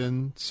 lives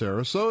in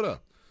Sarasota.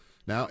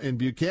 Now, in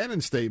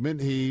Buchanan's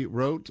statement, he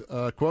wrote,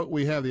 quote,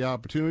 we have the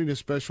opportunity in a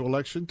special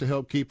election to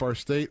help keep our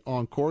state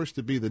on course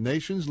to be the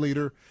nation's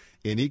leader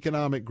in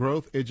economic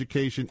growth,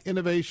 education,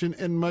 innovation,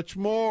 and much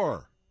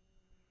more.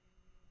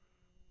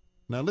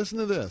 Now, listen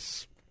to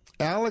this.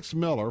 Alex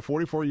Miller,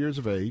 44 years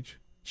of age,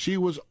 she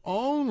was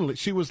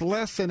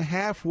less than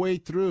halfway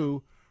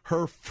through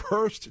her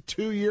first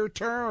 2-year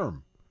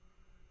term.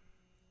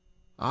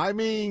 I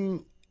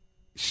mean,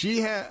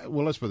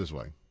 let's put it this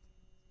way.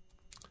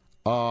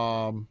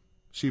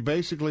 She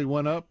basically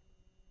went up,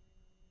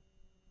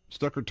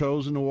 stuck her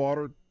toes in the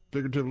water,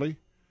 figuratively,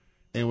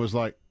 and was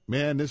like,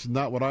 man, this is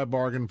not what I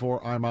bargained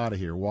for. I'm out of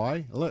here.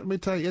 Why? Let me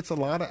tell you, it's a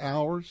lot of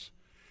hours.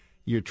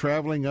 You're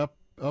traveling up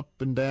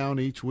and down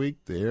each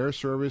week. The air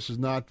service is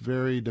not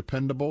very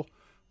dependable.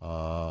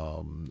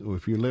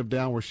 If you live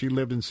down where she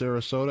lived in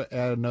Sarasota,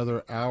 add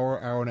another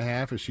hour and a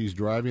half as she's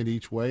driving it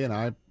each way,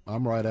 and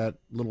I'm right at a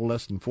little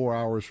less than 4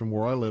 hours from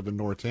where I live in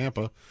North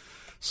Tampa.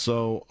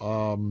 So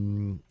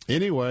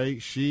anyway,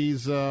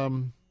 she's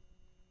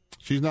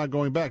not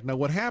going back. Now,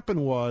 what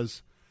happened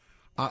was,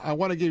 I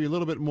want to give you a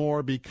little bit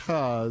more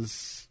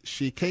because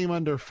she came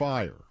under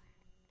fire.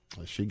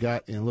 She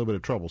got in a little bit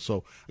of trouble.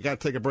 So I got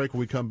to take a break.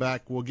 When we come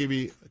back, we'll give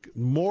you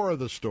more of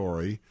the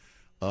story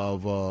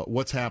of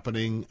what's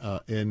happening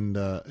and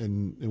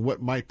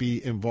what might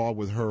be involved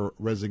with her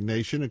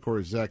resignation. Of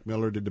course, Zach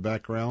Miller did the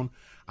background.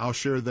 I'll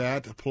share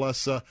that.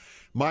 Plus,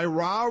 my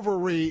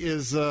rivalry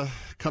is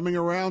coming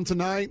around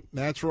tonight.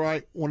 That's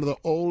right, one of the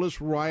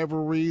oldest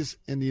rivalries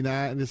in the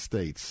United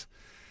States.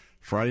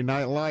 Friday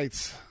Night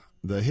Lights.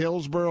 The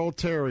Hillsborough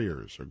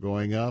Terriers are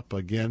going up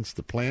against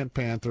the Plant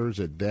Panthers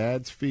at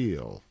Dad's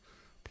Field.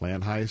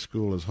 Plant High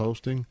School is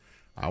hosting.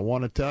 I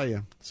want to tell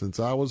you, since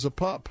I was a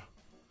pup,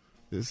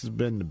 this has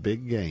been the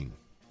big game.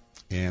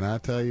 And I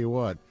tell you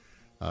what,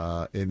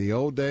 in the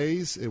old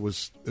days, it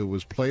was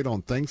played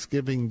on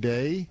Thanksgiving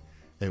Day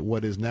at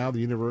what is now the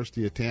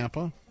University of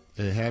Tampa.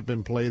 It had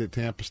been played at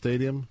Tampa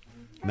Stadium.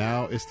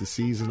 Now it's the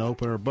season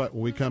opener. But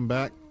when we come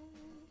back,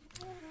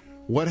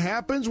 what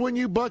happens when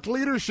you buck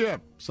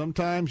leadership?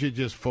 Sometimes you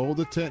just fold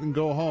the tent and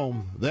go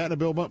home. That and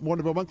the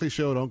Morning Bill Bunkley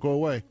Show. Don't go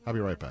away. I'll be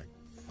right back.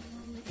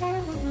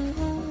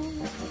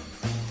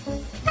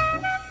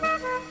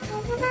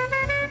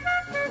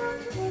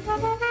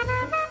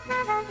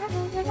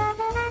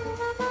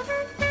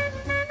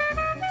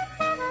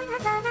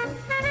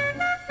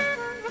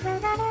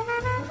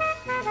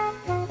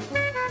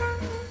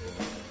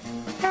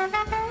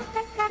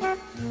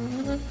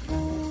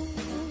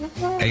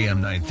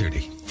 AM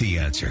 930, The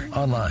Answer.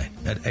 Online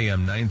at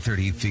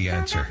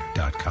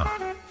am930theanswer.com.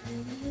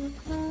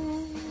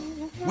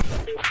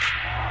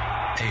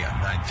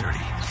 AM 930,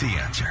 The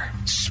Answer.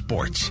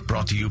 Sports.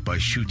 Brought to you by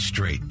Shoot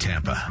Straight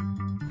Tampa.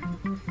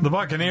 The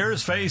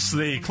Buccaneers face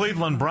the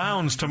Cleveland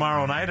Browns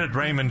tomorrow night at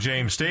Raymond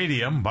James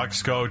Stadium.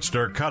 Bucs coach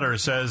Dirk Cutter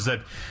says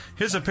that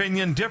his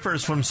opinion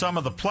differs from some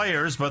of the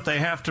players, but they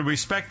have to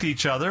respect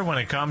each other when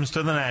it comes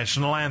to the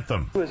national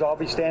anthem. I'll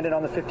be standing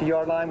on the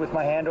 50-yard line with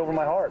my hand over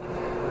my heart,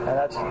 and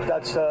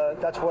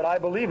that's what I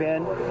believe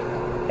in.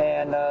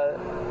 And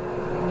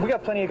we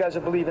got plenty of guys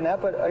that believe in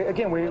that, but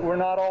again, we're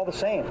not all the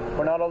same.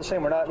 We're not all the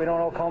same. We don't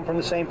all come from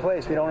the same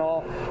place. We don't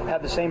all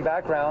have the same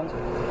background,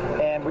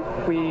 and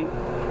we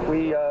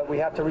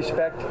have to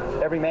respect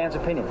every man's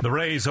opinion. The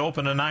Rays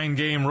open a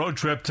 9-game road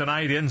trip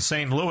tonight in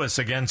St. Louis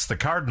against the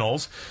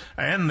Cardinals,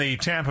 and the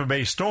Tampa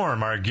Bay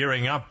Storm are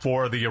gearing up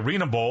for the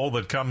Arena Bowl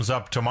that comes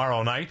up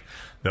tomorrow night.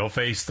 They'll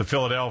face the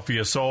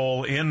Philadelphia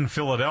Soul in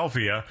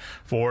Philadelphia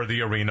for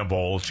the Arena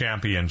Bowl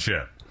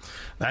championship.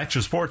 That's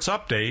your sports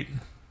update.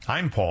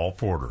 I'm Paul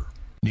Porter.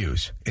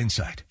 News,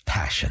 insight,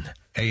 passion.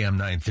 AM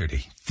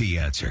 930, The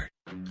Answer.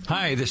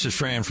 Hi, this is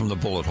Fran from the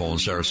Bullet Hole in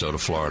Sarasota,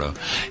 Florida.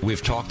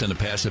 We've talked in the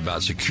past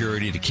about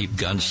security to keep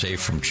guns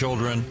safe from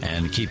children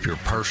and keep your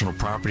personal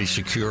property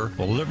secure.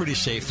 Well, Liberty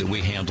Safe that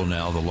we handle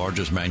now, the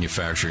largest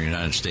manufacturer in the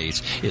United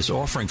States, is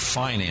offering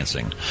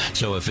financing.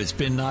 So if it's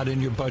been not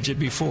in your budget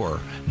before,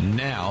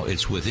 now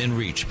it's within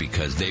reach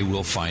because they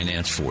will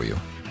finance for you.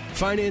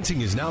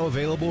 Financing is now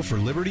available for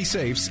Liberty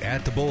Safes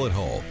at the Bullet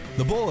Hole.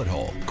 The Bullet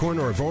Hole,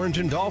 corner of Orange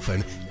and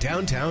Dolphin,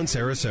 downtown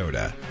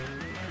Sarasota.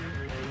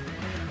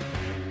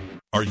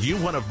 Are you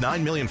one of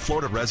 9 million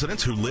Florida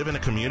residents who live in a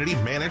community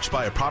managed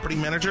by a property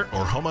manager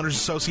or homeowners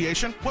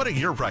association? What are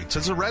your rights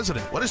as a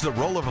resident? What is the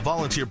role of a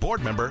volunteer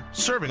board member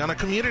serving on a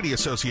community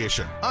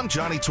association? I'm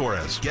Johnny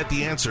Torres. Get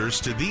the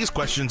answers to these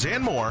questions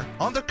and more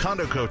on The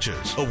Condo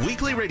Coaches, a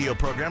weekly radio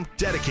program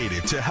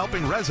dedicated to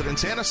helping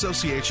residents and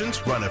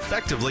associations run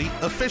effectively,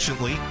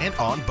 efficiently, and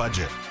on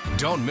budget.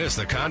 Don't miss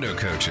The Condo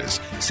Coaches,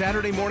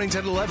 Saturday mornings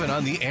at 11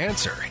 on The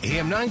Answer,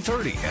 AM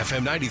 930,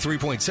 FM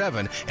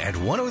 93.7, and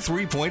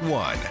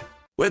 103.1.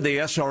 With the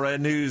SRN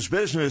News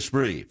Business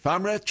Brief,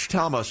 I'm Rich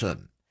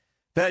Thomason.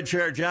 Fed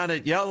Chair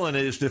Janet Yellen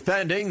is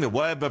defending the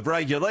web of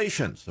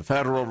regulations the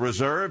Federal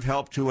Reserve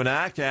helped to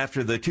enact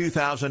after the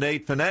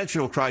 2008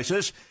 financial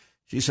crisis.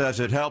 She says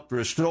it helped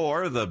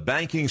restore the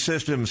banking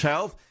system's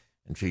health,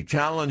 and she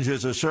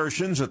challenges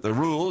assertions that the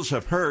rules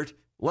have hurt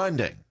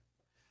lending.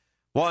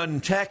 One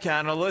tech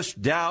analyst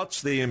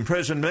doubts the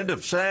imprisonment of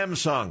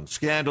Samsung's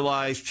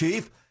scandalized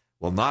chief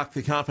will knock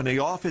the company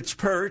off its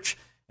perch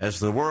as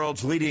the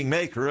world's leading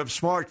maker of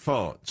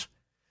smartphones.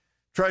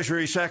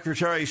 Treasury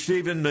Secretary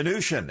Steven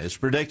Mnuchin is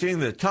predicting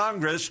that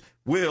Congress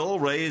will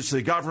raise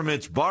the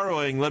government's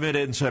borrowing limit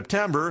in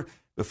September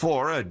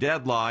before a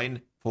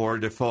deadline for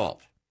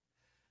default.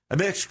 A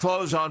mixed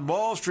close on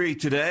Wall Street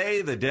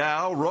today. The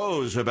Dow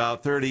rose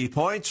about 30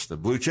 points. The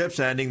blue chips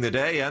ending the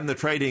day and the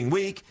trading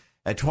week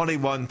at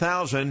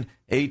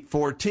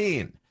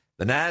 21,814.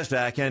 The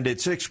Nasdaq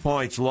ended 6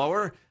 points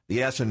lower.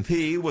 The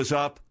S&P was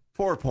up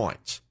 4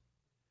 points.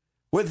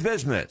 With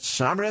business,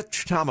 I'm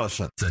Rich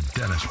Thomason. The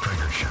Dennis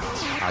Prager Show.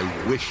 I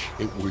wish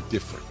it were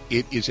different.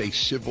 It is a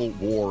civil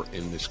war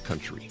in this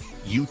country.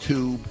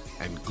 YouTube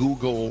and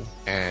Google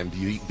and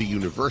the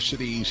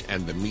universities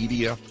and the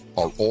media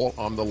are all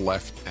on the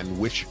left and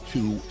wish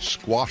to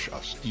squash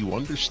us. Do you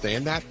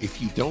understand that? If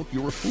you don't,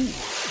 you're a fool.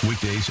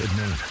 Weekdays at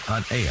noon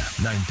on AM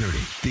 930,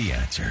 The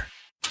Answer.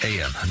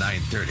 AM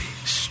 930,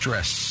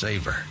 Stress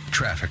Saver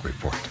Traffic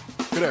Report.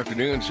 Good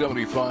afternoon.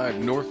 75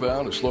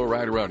 northbound, a slow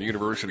ride around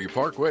University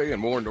Parkway,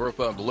 and more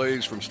northbound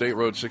delays from State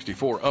Road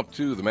 64 up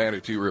to the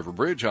Manatee River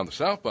Bridge. On the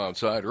southbound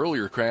side,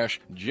 earlier crash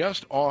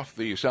just off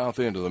the south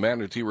end of the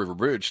Manatee River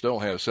Bridge. Still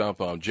has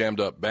southbound jammed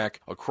up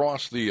back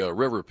across the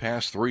river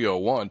past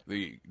 301.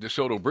 The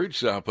DeSoto Bridge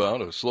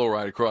southbound, a slow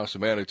ride across the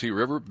Manatee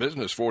River.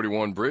 Business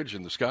 41 Bridge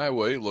and the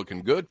Skyway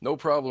looking good. No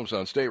problems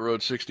on State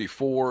Road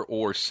 64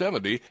 or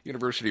 70.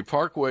 University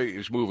Parkway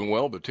is moving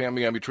well, but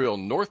Tamiami Trail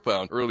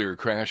northbound, earlier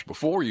crash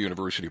before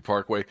University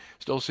Parkway.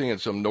 Still seeing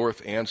some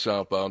north and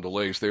southbound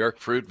delays there.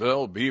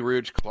 Fruitville, Bee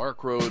Ridge,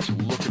 Clark Roads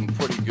looking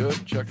pretty good.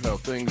 Checking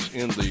out things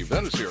in the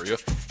Venice area.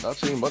 Not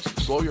seeing much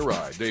to slow your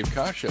ride. Dave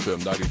Kosh,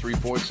 FM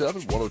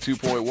 93.7,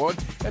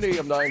 102.1, and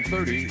AM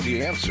 930,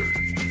 The Answer.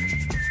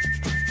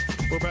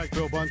 We're back.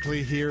 Bill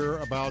Bunkley here.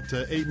 About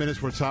 8 minutes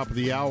for top of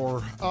the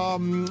hour.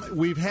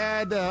 We've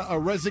had a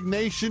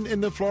resignation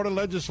in the Florida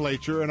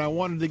legislature, and I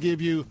wanted to give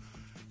you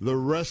the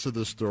rest of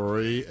the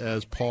story,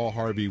 as Paul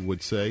Harvey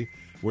would say.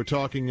 We're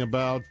talking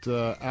about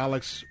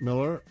Alex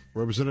Miller,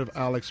 Representative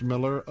Alex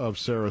Miller of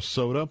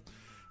Sarasota.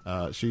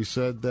 She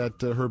said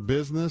that her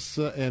business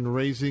and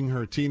raising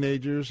her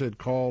teenagers had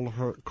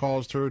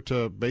caused her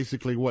to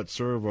basically,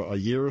 serve a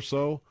year or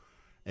so,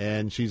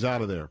 and she's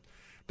out of there.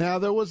 Now,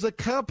 there was a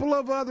couple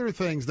of other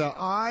things. Now,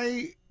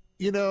 I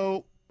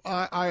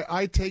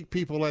take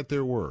people at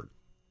their word.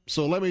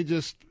 So let me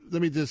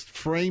just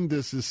frame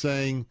this as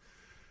saying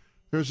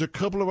there's a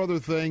couple of other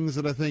things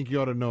that I think you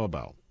ought to know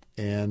about.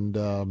 And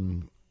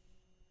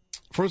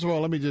first of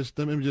all, let me just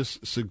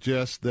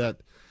suggest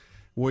that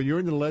when you're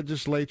in the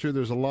legislature,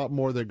 there's a lot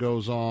more that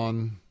goes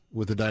on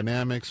with the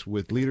dynamics,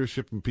 with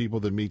leadership and people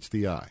that meets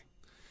the eye.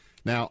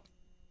 Now,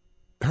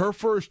 her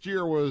first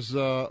year was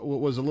a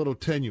little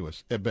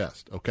tenuous at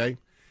best. Okay,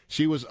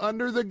 she was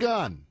under the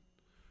gun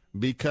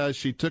because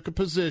she took a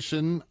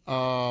position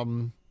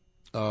on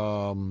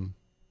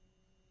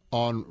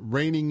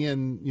reining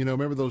in,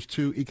 remember those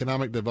two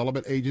economic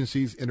development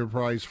agencies,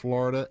 Enterprise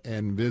Florida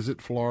and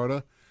Visit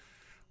Florida?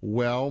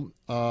 Well,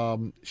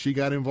 she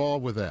got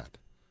involved with that.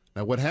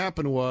 Now, what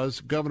happened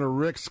was Governor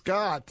Rick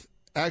Scott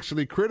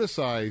actually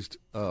criticized,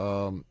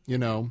 her.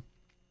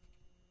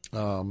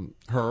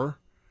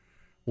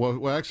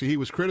 Well, actually, he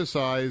was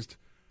criticized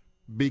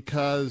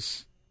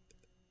because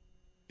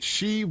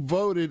she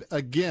voted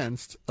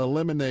against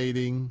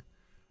eliminating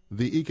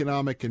the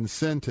economic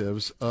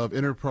incentives of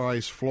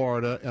Enterprise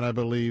Florida and, I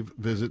believe,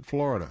 Visit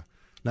Florida.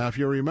 Now, if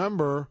you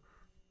remember,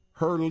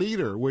 her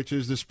leader, which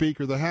is the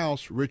Speaker of the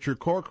House, Richard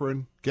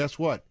Corcoran, guess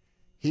what?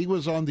 He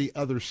was on the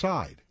other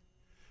side.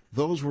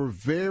 Those were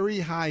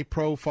very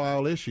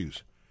high-profile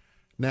issues.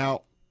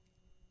 Now,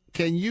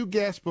 can you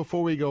guess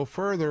before we go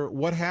further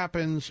what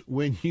happens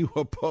when you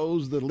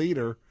oppose the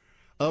leader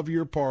of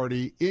your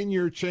party in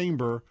your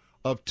chamber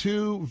of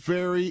two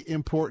very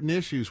important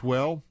issues?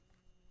 Well,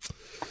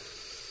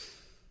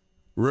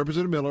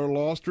 Representative Miller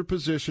lost her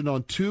position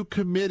on two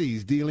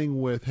committees dealing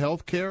with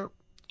health care,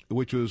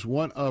 which was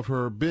one of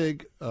her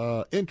big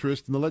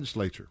interests in the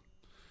legislature.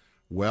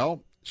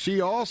 Well,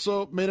 she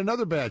also made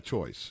another bad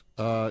choice.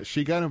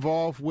 She got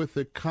involved with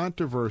the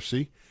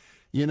controversy.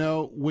 You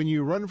know, when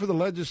you run for the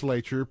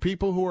legislature,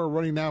 people who are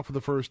running now for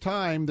the first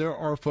time, there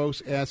are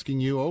folks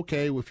asking you,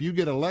 okay, if you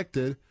get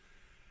elected,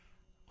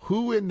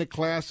 who in the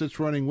class that's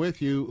running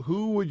with you,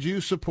 who would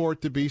you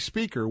support to be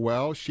Speaker?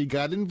 Well, she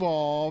got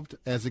involved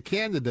as a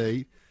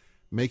candidate,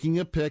 making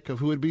a pick of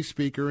who would be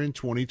Speaker in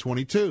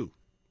 2022.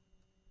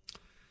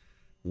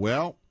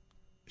 Well,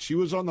 she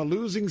was on the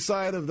losing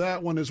side of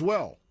that one as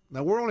well.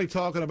 Now, we're only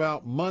talking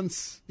about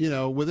months,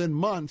 within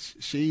months,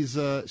 she's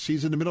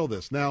in the middle of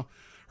this. Now,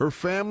 her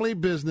family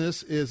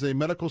business is a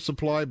medical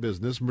supply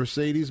business,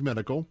 Mercedes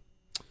Medical.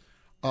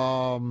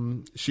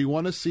 She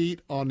won a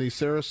seat on the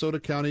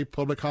Sarasota County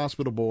Public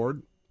Hospital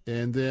Board,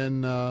 and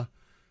then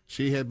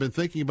she had been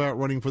thinking about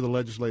running for the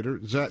legislature.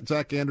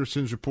 Zach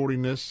Anderson's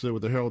reporting this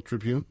with the Herald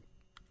Tribune,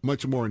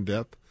 much more in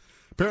depth.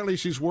 Apparently,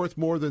 she's worth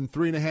more than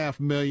 $3.5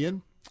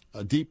 million.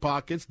 Deep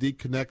pockets, deep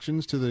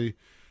connections to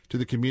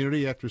the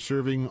community after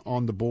serving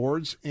on the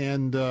boards,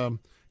 and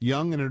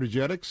young and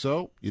energetic.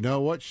 So you know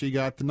what? She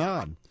got the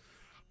nod.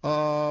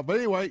 But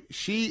anyway,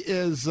 she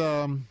is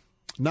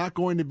not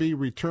going to be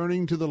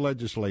returning to the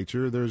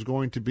legislature. There's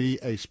going to be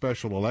a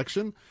special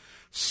election.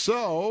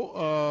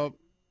 So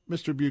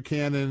Mr.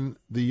 Buchanan,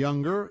 the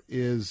younger,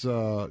 is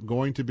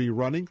going to be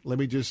running. Let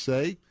me just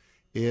say,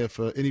 if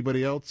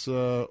anybody else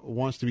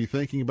wants to be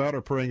thinking about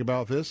or praying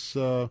about this,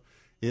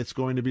 it's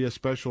going to be a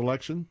special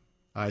election.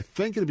 I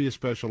think it'll be a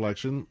special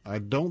election. I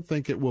don't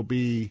think it will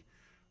be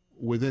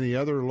with any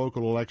other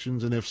local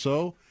elections. And if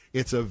so,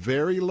 it's a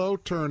very low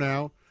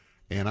turnout.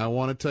 And I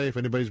want to tell you, if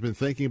anybody's been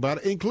thinking about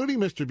it, including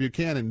Mr.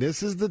 Buchanan,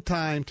 this is the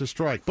time to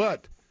strike.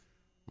 But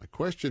my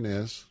question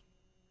is,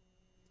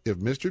 if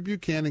Mr.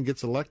 Buchanan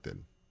gets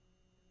elected,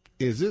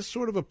 is this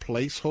sort of a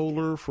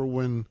placeholder for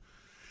when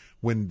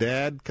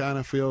Dad kind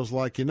of feels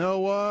like, you know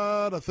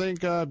what, I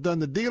think I've done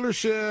the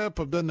dealership,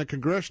 I've done the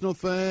congressional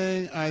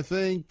thing, I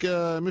think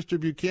Mr.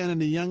 Buchanan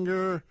the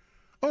younger,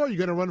 oh, you're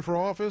going to run for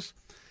office?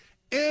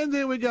 And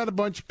then we got a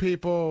bunch of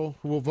people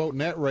who will vote in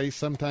that race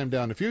sometime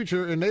down the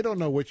future, and they don't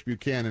know which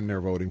Buchanan they're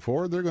voting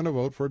for. They're going to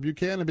vote for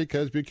Buchanan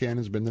because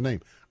Buchanan's been the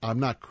name. I'm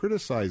not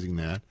criticizing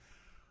that.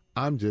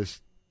 I'm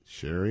just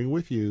sharing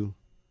with you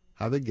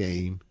how the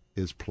game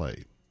is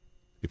played,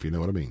 if you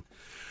know what I mean.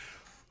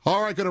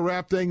 All right, going to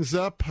wrap things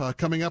up.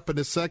 Coming up in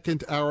the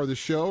second hour of the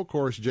show, of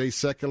course, Jay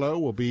Sekulow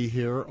will be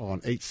here on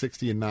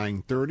 860 and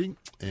 930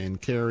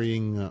 and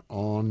carrying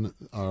on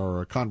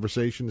our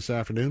conversation this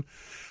afternoon.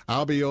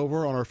 I'll be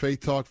over on our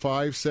Faith Talk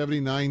 570,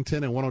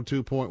 910, and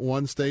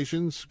 102.1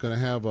 stations. Going to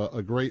have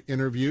a great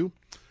interview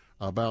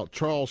about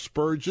Charles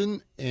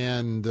Spurgeon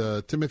and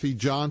Timothy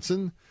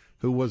Johnson,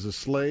 who was a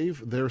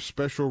slave, their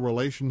special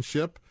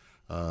relationship.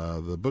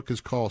 The book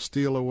is called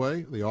Steal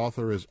Away. The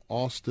author is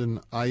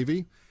Austin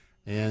Ivey.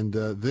 And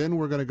then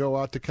we're going to go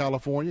out to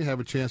California, have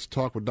a chance to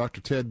talk with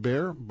Dr. Ted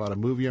Baer about a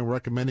movie I'm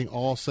recommending,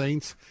 All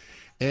Saints.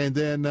 And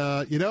then,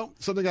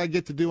 something I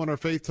get to do on our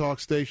Faith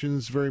Talk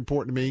stations, very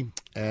important to me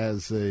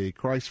as a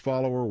Christ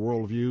follower,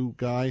 worldview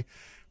guy.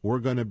 We're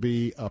going to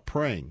be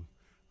praying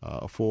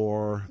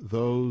for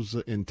those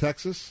in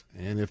Texas.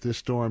 And if this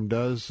storm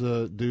does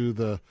do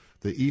the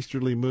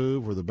easterly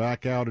move or the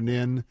back out and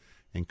in,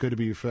 and could it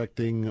be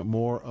affecting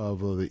more of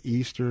the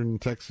eastern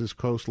Texas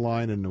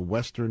coastline and the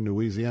western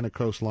Louisiana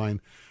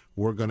coastline,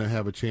 we're going to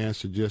have a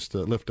chance to just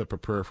lift up a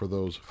prayer for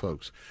those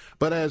folks.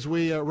 But as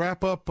we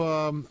wrap up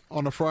on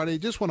a Friday,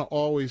 just want to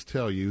always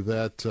tell you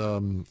that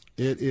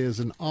it is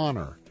an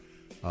honor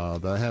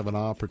that I have an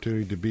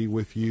opportunity to be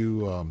with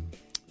you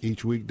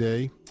each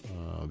weekday,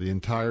 the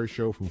entire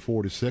show from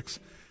 4 to 6.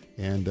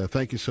 And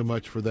thank you so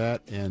much for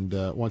that. And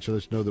I want you to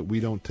let us know that we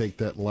don't take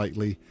that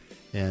lightly,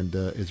 and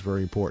it's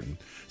very important.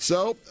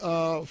 So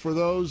for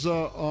those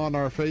on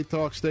our Faith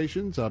Talk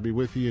stations, I'll be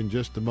with you in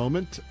just a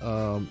moment.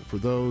 For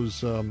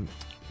those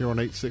here on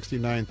 860,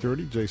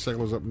 930, Jay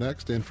Sekulow's up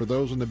next. And for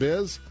those in the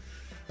biz,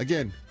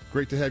 again,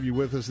 great to have you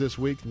with us this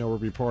week. No, we'll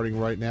be parting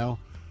right now.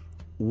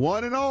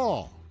 One and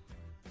all,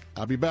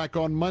 I'll be back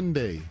on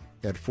Monday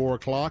at 4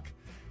 o'clock.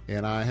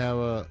 And I have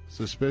a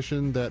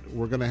suspicion that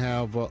we're going to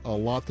have a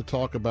lot to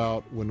talk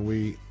about when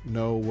we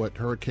know what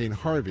Hurricane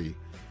Harvey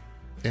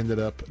ended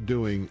up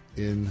doing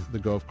in the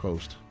Gulf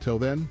Coast. Till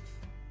then,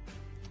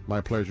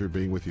 my pleasure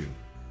being with you.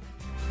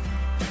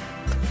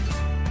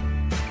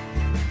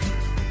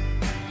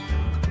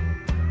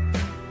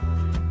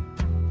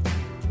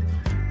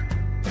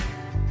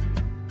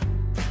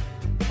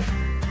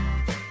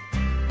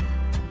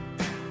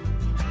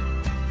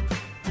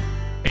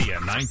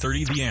 AM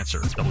 930 The Answer,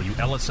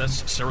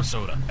 WLSS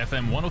Sarasota,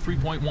 FM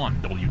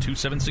 103.1,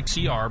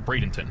 W276CR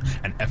Bradenton,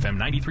 and FM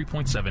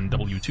 93.7,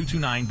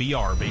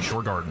 W229BR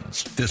Bayshore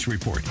Gardens. This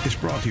report is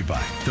brought to you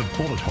by the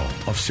Bullet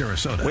Hole of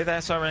Sarasota. With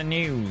SRN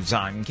News,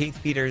 I'm Keith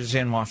Peters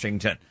in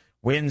Washington.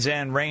 Winds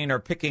and rain are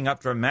picking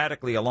up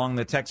dramatically along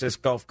the Texas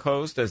Gulf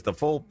Coast as the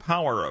full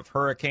power of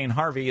Hurricane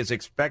Harvey is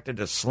expected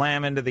to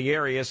slam into the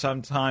area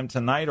sometime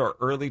tonight or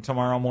early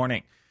tomorrow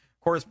morning.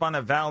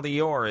 Correspondent Val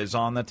Dior is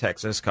on the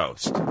Texas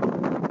coast.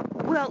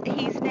 Well,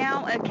 he's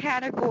now a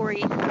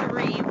Category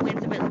 3,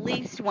 winds of at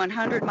least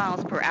 100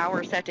 miles per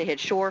hour set to hit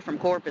shore from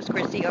Corpus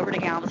Christi over to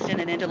Galveston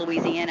and into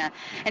Louisiana.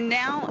 And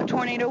now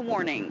tornado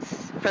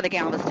warnings for the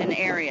Galveston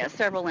area,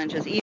 several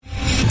inches.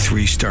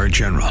 3-star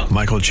General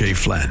Michael J.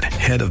 Flynn,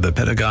 head of the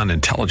Pentagon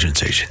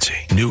Intelligence Agency,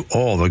 knew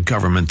all the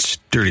government's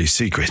dirty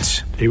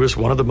secrets. He was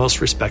one of the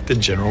most respected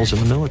generals in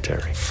the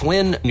military.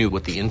 Flynn knew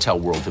what the intel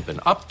world had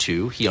been up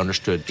to. He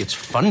understood its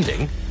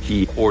funding.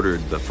 He ordered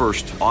the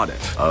first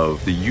audit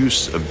of the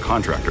use of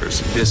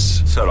contractors.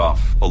 This set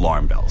off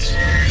alarm bells.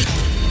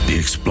 The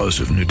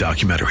explosive new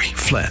documentary,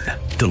 Flynn,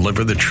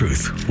 Deliver the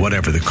Truth,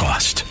 Whatever the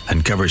Cost,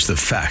 uncovers the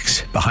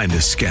facts behind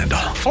this scandal.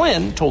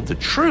 Flynn told the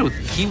truth.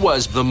 He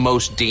was the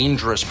most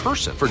dangerous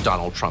person for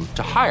Donald Trump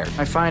to hire.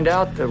 I find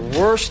out the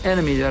worst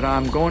enemy that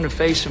I'm going to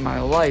face in my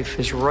life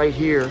is right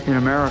here in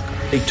America.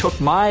 They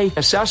took my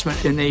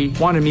assessment and they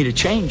wanted me to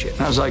change it.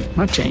 And I was like, I'm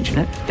not changing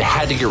it. They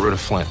had to get rid of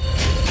Flynn.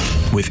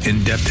 With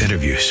in-depth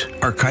interviews,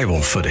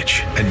 archival footage,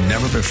 and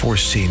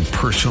never-before-seen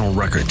personal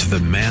records of the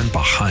man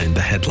behind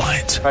the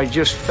headlines. I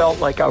just felt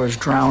like I was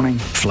drowning.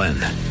 Flynn,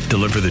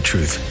 Deliver the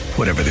Truth,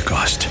 Whatever the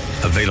Cost.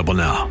 Available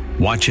now.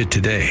 Watch it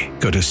today.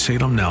 Go to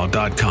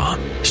salemnow.com.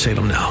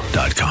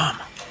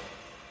 salemnow.com.